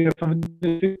in the year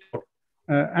 1764,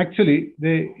 actually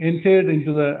they entered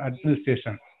into the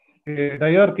administration. A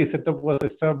diarchy setup was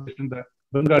established in the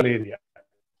Bengal area.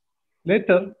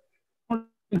 Later,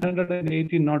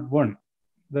 1801,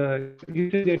 the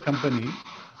East India Company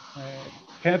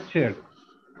captured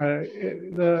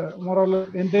the more or less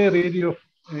entire area of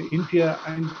India,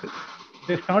 and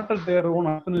they started their own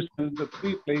administration in the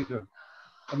three places: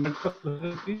 the Madras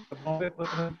Presidency, the Bombay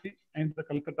Presidency, and the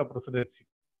Calcutta Presidency.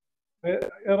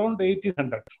 Around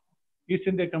 1800, East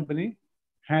India Company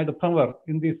had power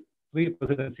in these three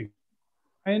presidencies,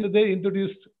 and they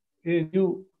introduced a new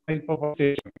type of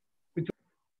station, which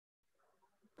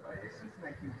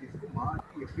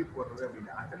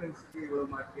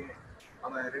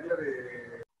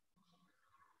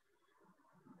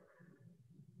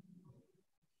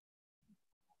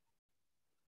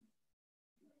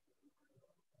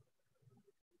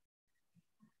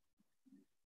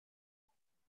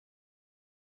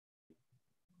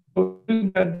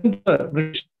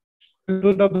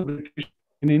the British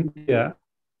in India.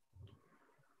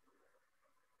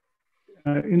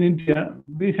 In India,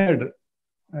 we had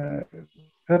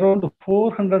around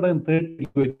 430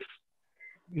 languages.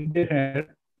 India had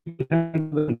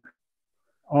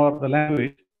or the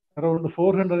language, around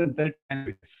 430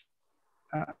 languages.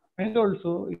 And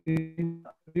also,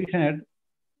 we had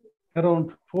around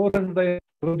 420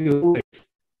 rulers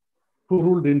who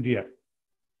ruled India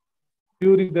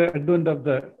during the advent of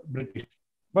the British.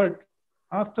 But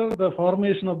after the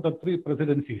formation of the three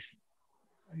presidencies,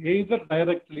 either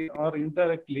directly or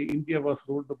indirectly, India was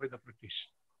ruled by the British.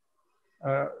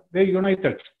 They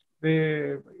united. They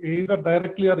either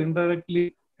directly or indirectly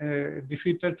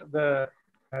defeated the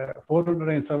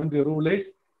 470 rulers,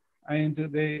 and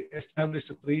they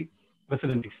established three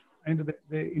presidencies, and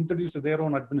they introduced their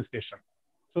own administration.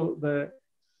 So the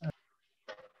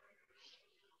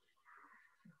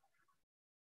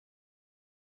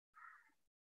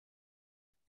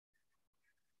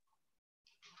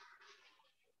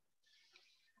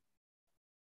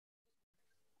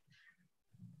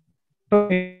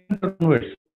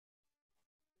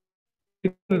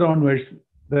onwards,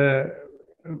 the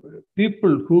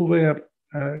people who were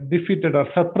defeated or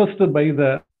suppressed by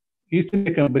the East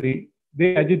India Company, they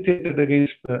agitated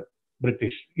against the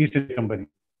British East India Company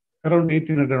around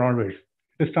 1800 onwards.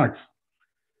 It starts.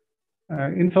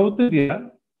 In South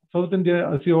India,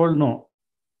 as you all know,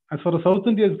 as far as South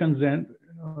India is concerned,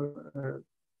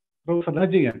 Professor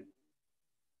Najian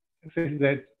says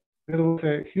that there was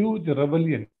a huge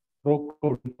rebellion broke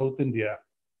out in South India.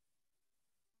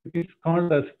 It is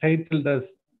called as, titled as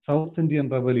South Indian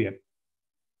Rebellion.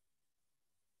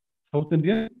 South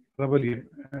Indian Rebellion.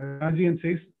 Najian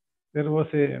says there was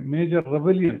a major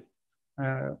rebellion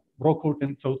broke out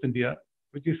in South India,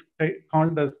 which is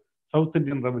called as South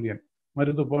Indian Rebellion.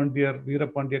 Maruthu Pandiyar, Veera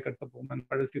Pandya Kattaboman,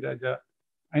 Padasi Raja,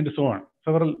 and so on.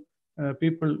 Several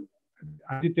people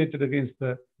agitated against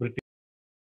the British.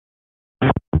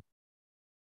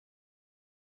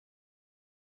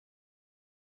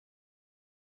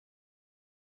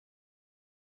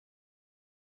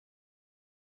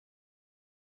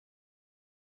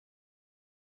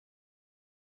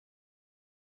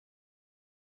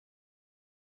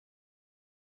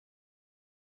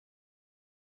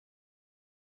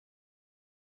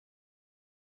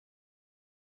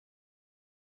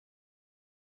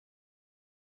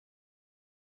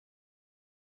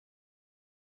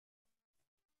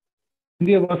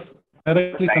 India was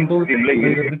directly controlled by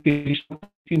the British in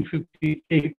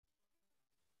 1858.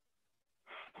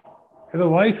 The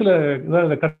voice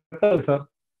is cut, sir.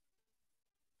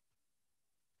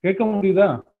 கேட்க முடியுதா?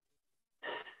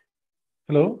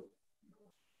 Hello?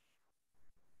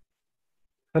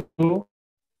 Hello?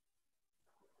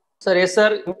 Sir, yes, sir.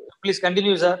 Please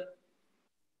continue, sir.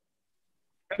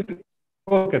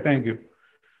 Okay, thank you.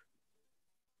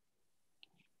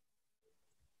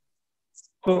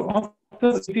 So after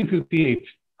 1858,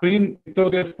 Queen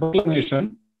Victoria's proclamation,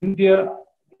 India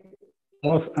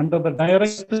was under the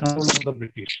direct control of the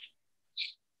British.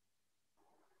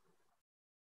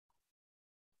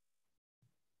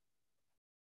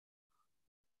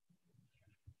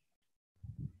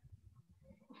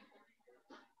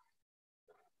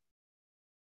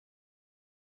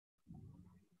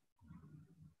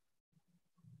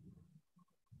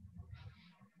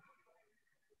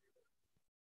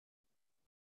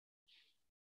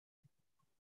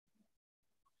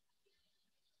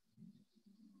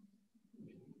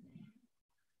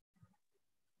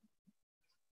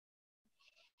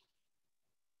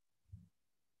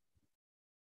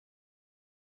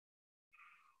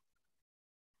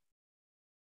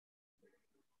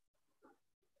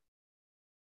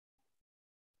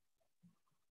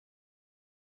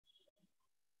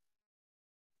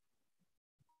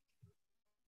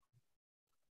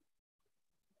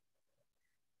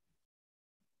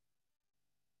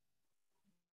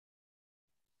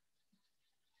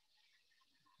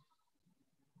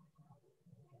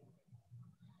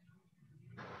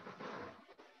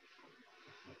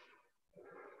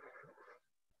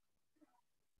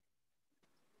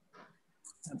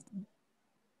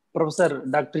 Professor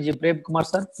Dr. Prem Kumar,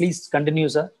 sir, please continue,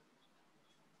 sir.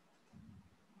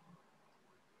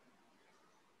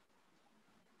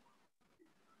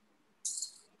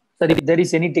 Sir, if there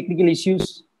is any technical issues.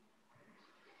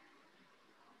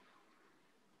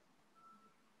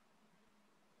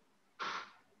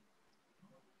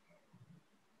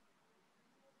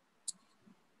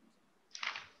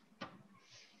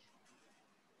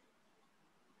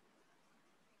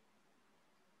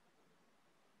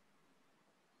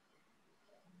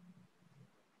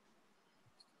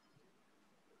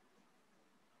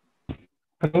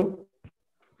 Hello?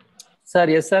 Sir,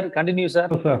 yes, sir. Continue, sir.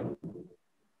 Oh, sir.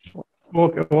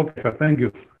 Okay, sir. Thank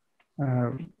you.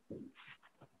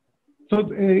 So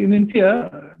in India,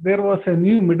 there was a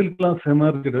new middle class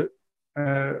emerged.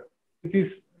 It is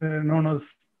known as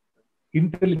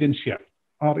intelligentsia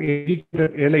or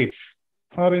educated elites,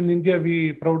 or in India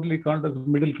we proudly call it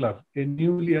middle class, a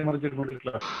newly emerged middle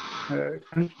class,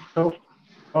 consists of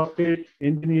doctors,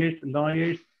 engineers,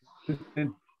 lawyers, and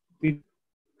these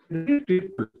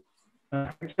people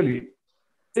actually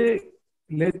they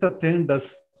later turned as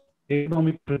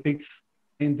economic critics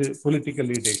and political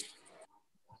leaders.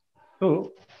 So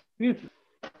this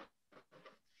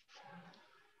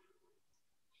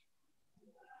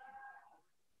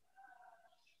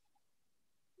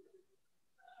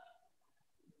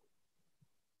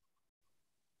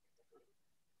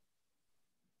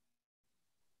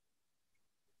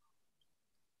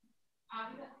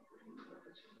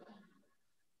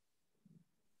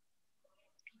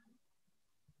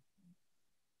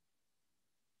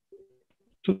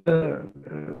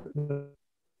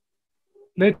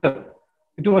later,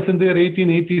 it was in the year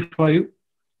 1885,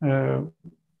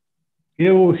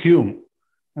 A.O. Hume,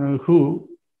 who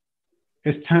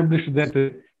established that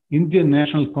Indian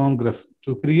National Congress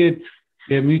to create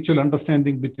a mutual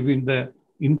understanding between the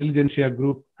intelligentsia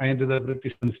group and the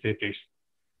British administrators.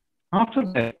 After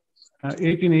that,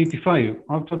 1885,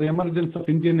 after the emergence of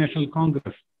Indian National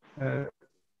Congress,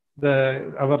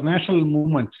 our national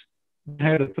movement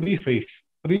had three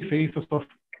phases of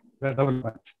the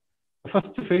development. The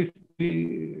first phase we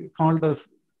called as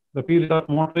the period of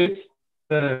moderates.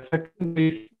 The second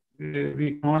phase we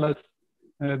call as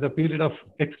the period of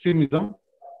extremism.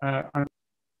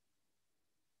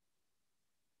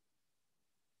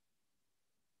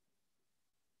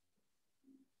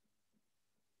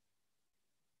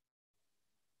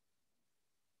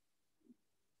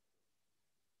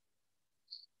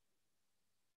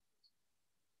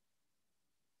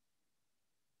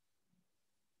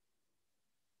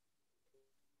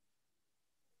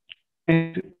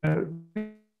 And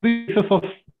phases of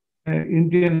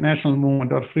Indian national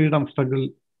movement or freedom struggle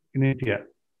in India.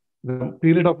 The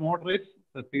period of moderates,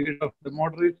 the period of the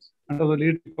moderates under the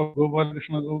leadership of Gopal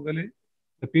Krishna Gokhale,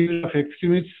 the period of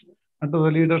extremists under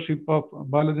the leadership of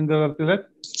Balagandhar Tilak,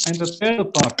 and the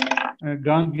third part,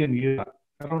 Gandhian era,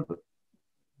 around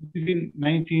between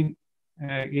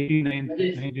 1989 and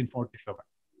 1947.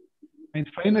 And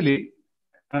finally,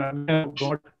 we have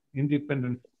got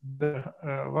independence. The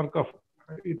work of,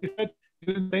 it is that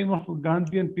during the time of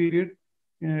Gandhian period,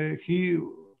 he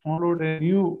followed a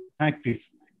new practice,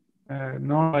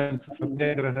 non-violence,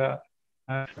 satyagraha,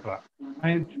 etc.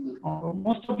 And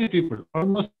most of the people,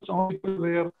 almost all people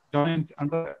were joined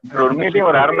under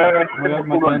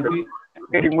Mahatma Gandhi.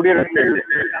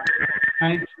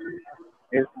 And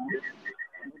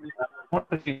what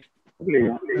the case?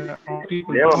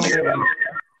 People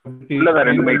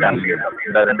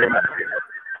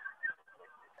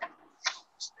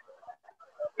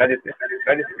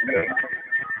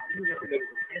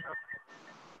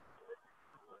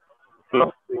Hello.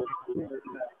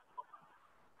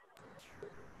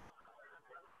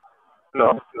 Hello.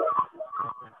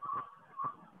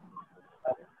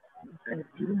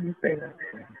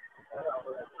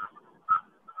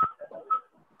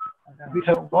 We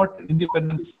have got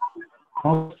independence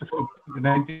in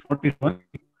 1941.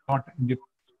 Not independence.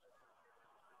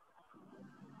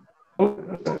 So,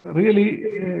 really,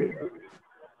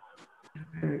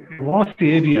 vast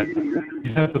area.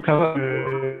 You have to cover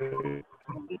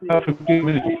 15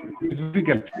 minutes. It's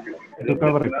difficult to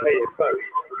cover it.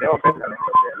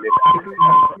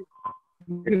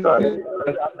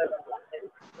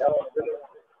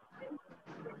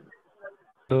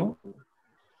 So,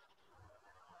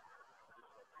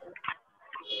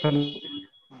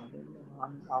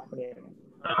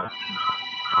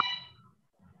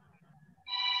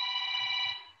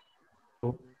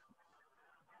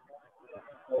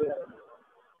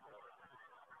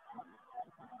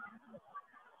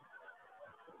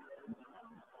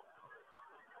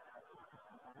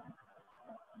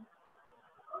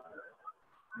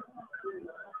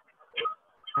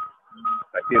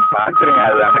 பாக்குறீங்க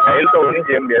அது அந்த கையெழுத்த ஒன்றும்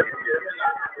செய்ய முடியாது.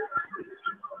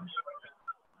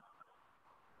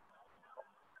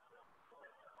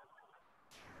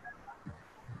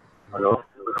 Hello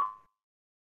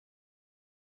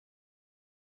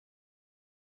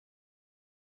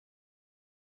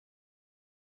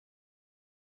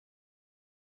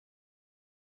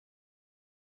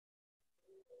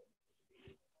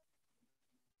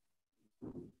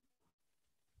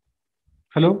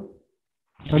hello,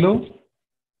 hello,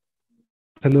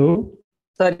 hello.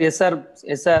 Sir, yes, sir,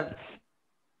 yes, sir.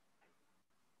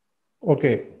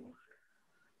 Okay.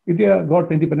 India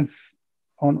got independence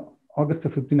on August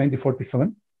 15,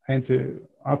 1947, and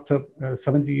after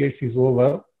 70 years is over,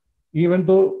 even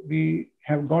though we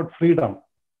have got freedom,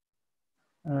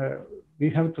 we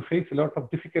have to face a lot of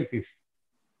difficulties,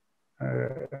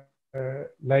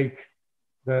 like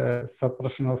the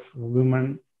suppression of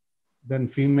women, then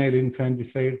female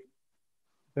infanticide,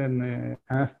 then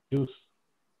caste issues,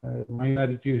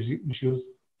 minority issues,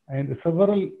 and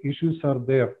several issues are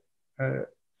there.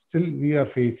 Still, we are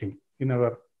facing in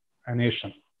our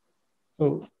nation.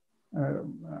 So,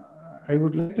 I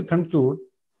would like to conclude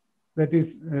that is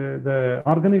the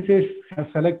organization has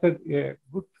selected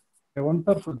a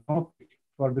wonderful topic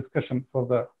for discussion for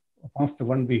the past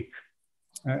 1 week.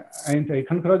 And I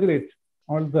congratulate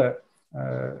all the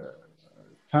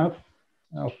staff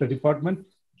of the department,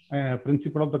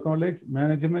 principal of the college,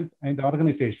 management, and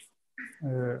organization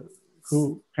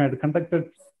who had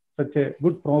conducted such a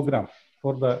good program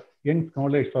for the young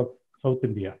scholars of South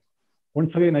India.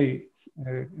 Once again, I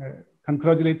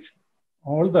congratulate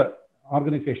all the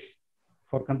organizations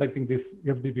for conducting this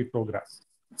FDP program.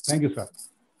 Thank you, sir.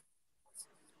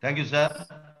 Thank you, sir.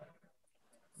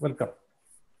 Welcome.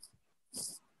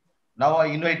 Now I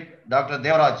invite Dr.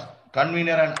 Devaraj,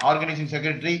 convener and organizing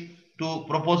secretary, to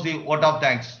propose the vote of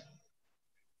thanks.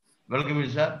 Welcome,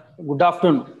 sir. Good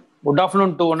afternoon. Good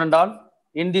afternoon to one and all.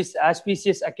 In this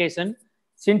auspicious occasion,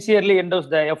 sincerely endorse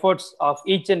the efforts of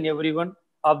each and everyone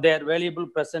of their valuable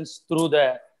presence through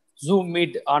the Zoom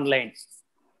Meet online.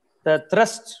 The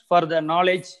thrust for the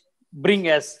knowledge bring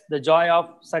us the joy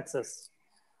of success.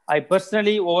 I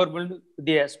personally overwhelmed with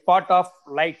a spot of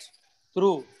light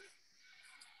through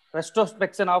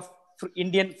retrospection of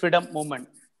Indian freedom movement.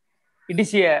 It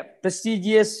is a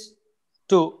prestigious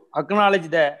to acknowledge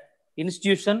the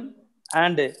institution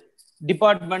and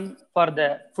department for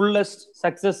the fullest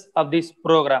success of this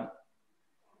program.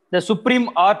 The supreme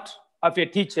art of a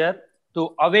teacher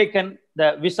to awaken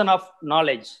the vision of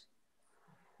knowledge.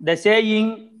 The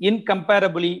saying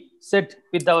incomparably said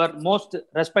with our most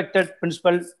respected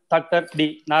principal,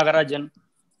 Dr.A.Devarajan,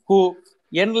 who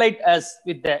enlightened us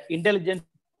with the intelligence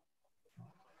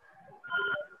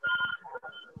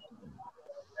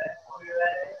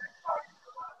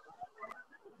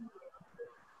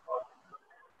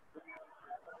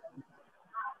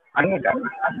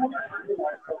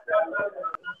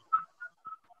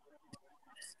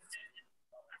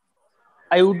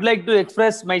I would like to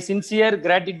express my sincere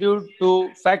gratitude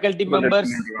to faculty members,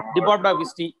 Department of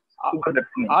History,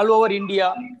 all over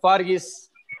India for his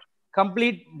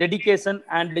complete dedication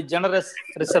and generous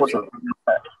reception.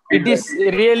 It is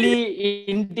really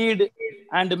indeed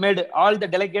and made all the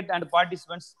delegate and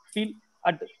participants feel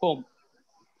at home.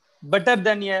 Better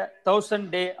than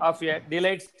 1,000 days of a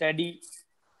delayed study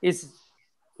is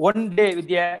one day with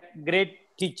a great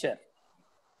teacher.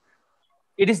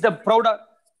 It is the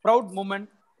proud moment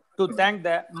to thank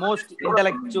the most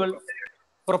intellectual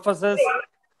professors,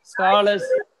 scholars,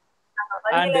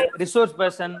 and resource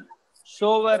person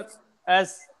shower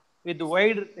us with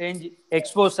wide range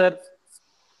exposure,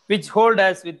 which hold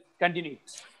us with continuity.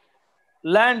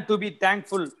 Learn to be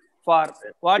thankful for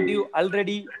what you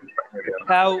already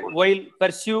have while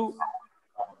pursue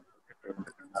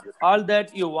all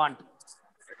that you want.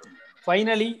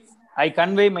 Finally, I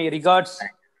convey my regards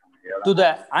to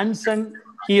the unsung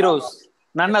heroes,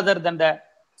 none other than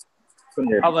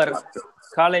our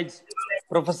college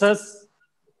professors,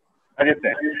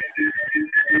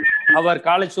 our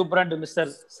college superintendent,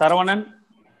 Mr. Saravanan,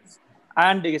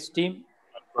 and his team,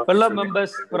 fellow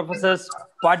members, professors,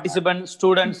 participants,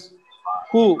 students,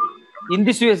 who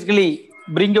enthusiastically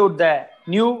bring out the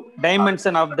new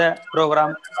dimension of the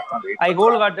program. I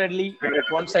wholeheartedly,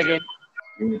 once again,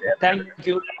 thank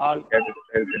you all.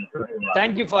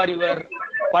 Thank you for your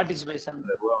participation.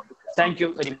 Thank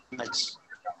you very much.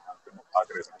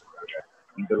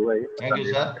 Thank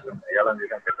you, sir.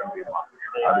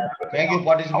 Thank you,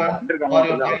 participant, for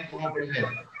your kind cooperation.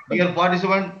 Dear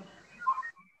participant,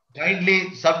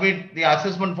 kindly submit the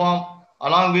assessment form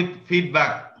along with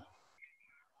feedback.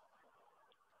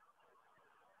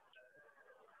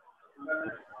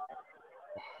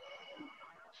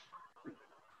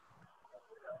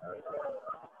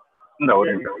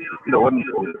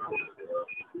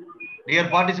 Dear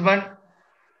participant,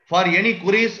 for any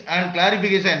queries and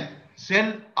clarification,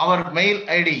 send our mail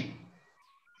ID,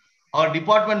 our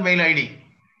department mail ID.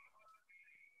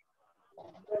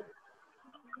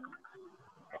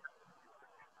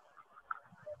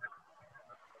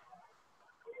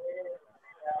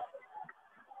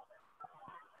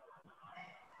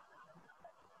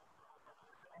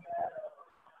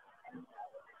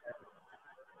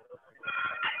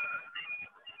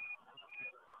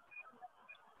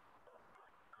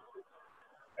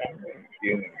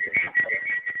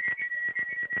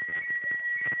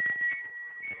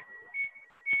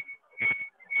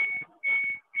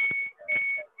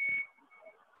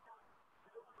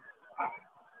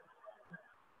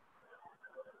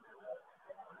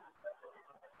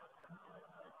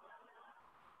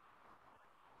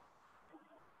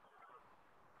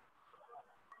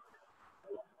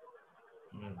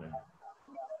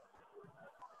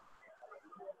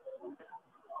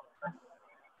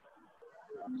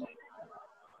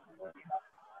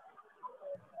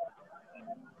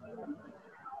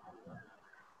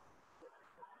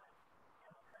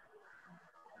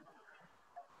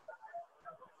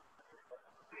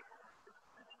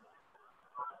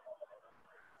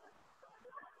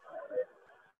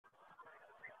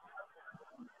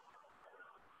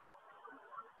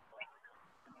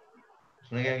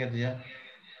 सुना क्या कहती है?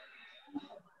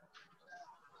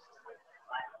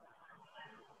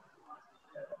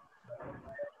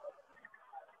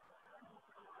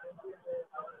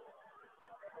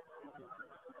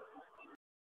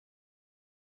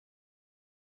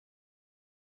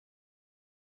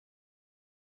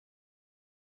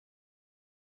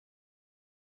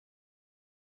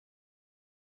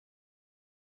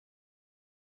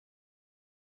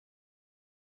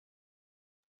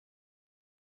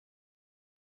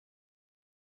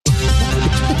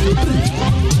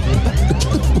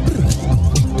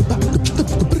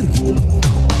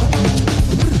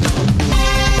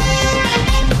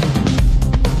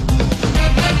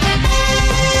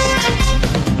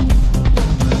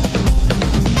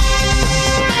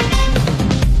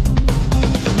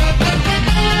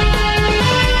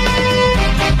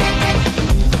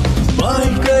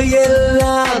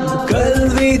 வாழ்க்கையெல்லாம்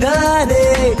கல்விதானே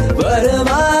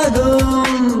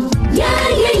வரமாகும்.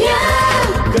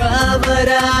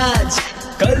 காமராஜ்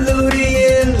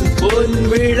கல்லூரியில் பொன்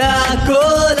விழா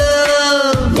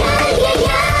கோலம்.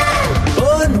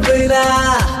 பொன் விழா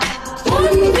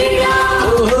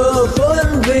ஓஹோ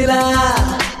பொன் விழா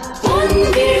பொன்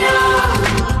விழா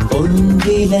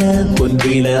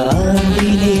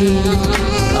ஆண்டிலே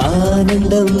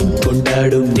ஆனந்தம்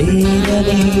கொண்டாடும்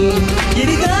நேரமே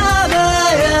இது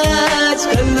காமராஜ்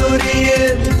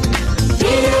கல்லூரியில்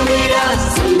திருவிழா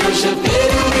சந்தோஷ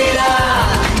பெருவிழா.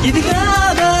 இது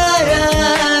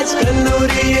காமராஜ்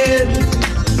கல்லூரியில்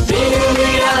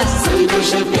திருவிழா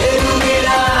சந்தோஷ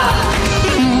பெருவிழா.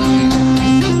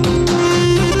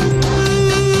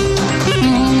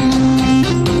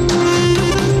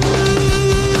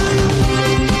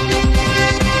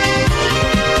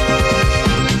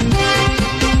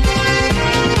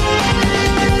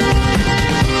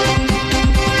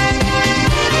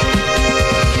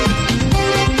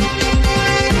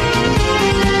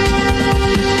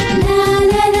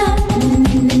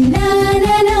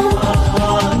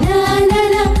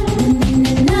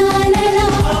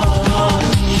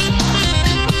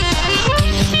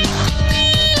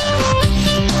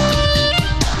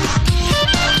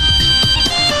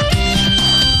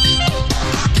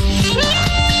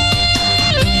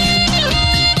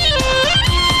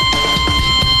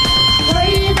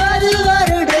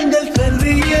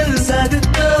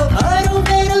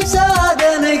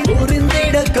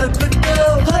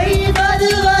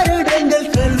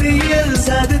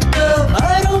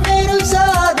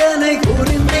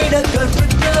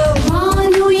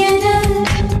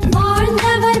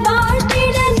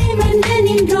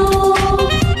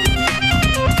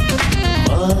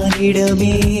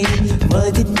 இடமே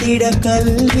மதித்திட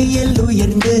கல்வியில்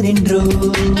உயர்ந்து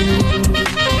நின்றோம்.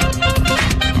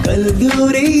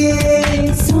 கல்லூரியே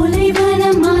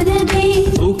சோலைவனமானதே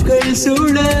பூக்கள்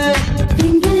சூழ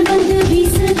திங்கள் வந்து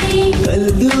வீசுதே.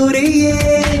 கல்லூரியே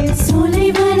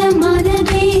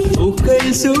சோலைவனமானதே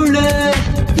பூக்கள் சூழ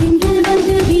திங்கள்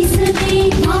வந்து வீசுதே.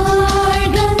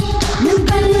 வாழ்க நம்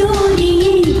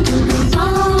கல்லூரியே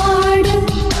பாடு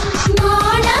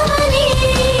மாணவனே.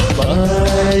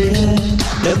 வாழ்க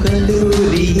நம்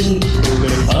கல்லூரியே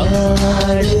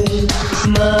பாடு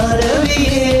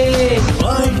மாணவியே.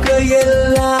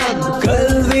 வாழ்க்கையெல்லாம்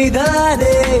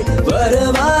கல்விதானே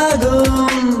வரமாகும்.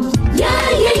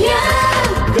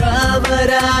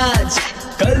 காமராஜ்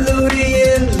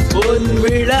கல்லூரியில் பொன்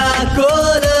விழா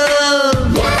கோலம்.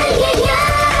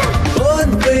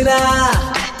 பொன் விழா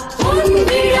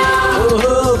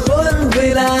ஓஹோ பொன்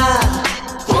விழா.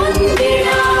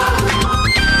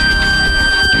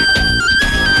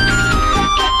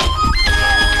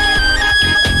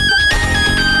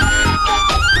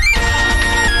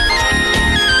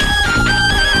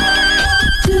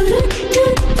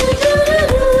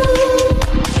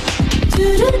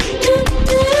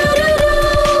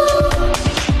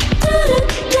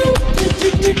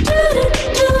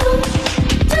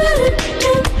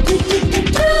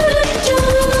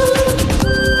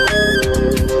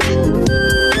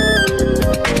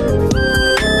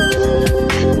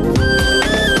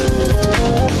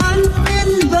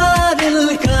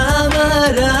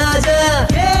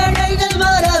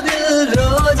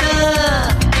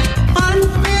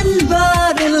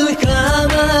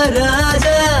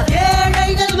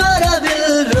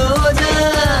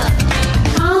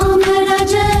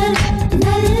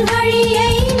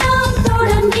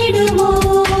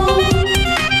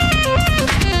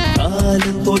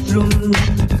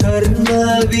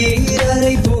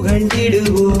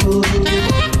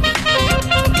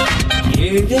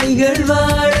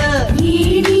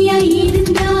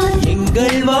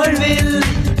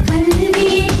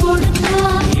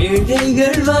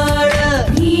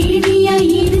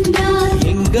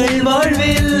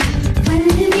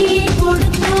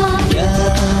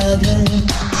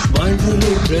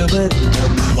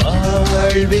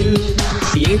 வாழ்வில்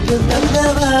ஏற்றம்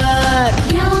தந்தவர்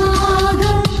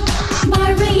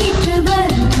வாழ்வை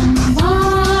ஏற்றவர்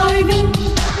வாழ்வில்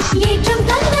ஏற்றம்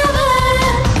தந்த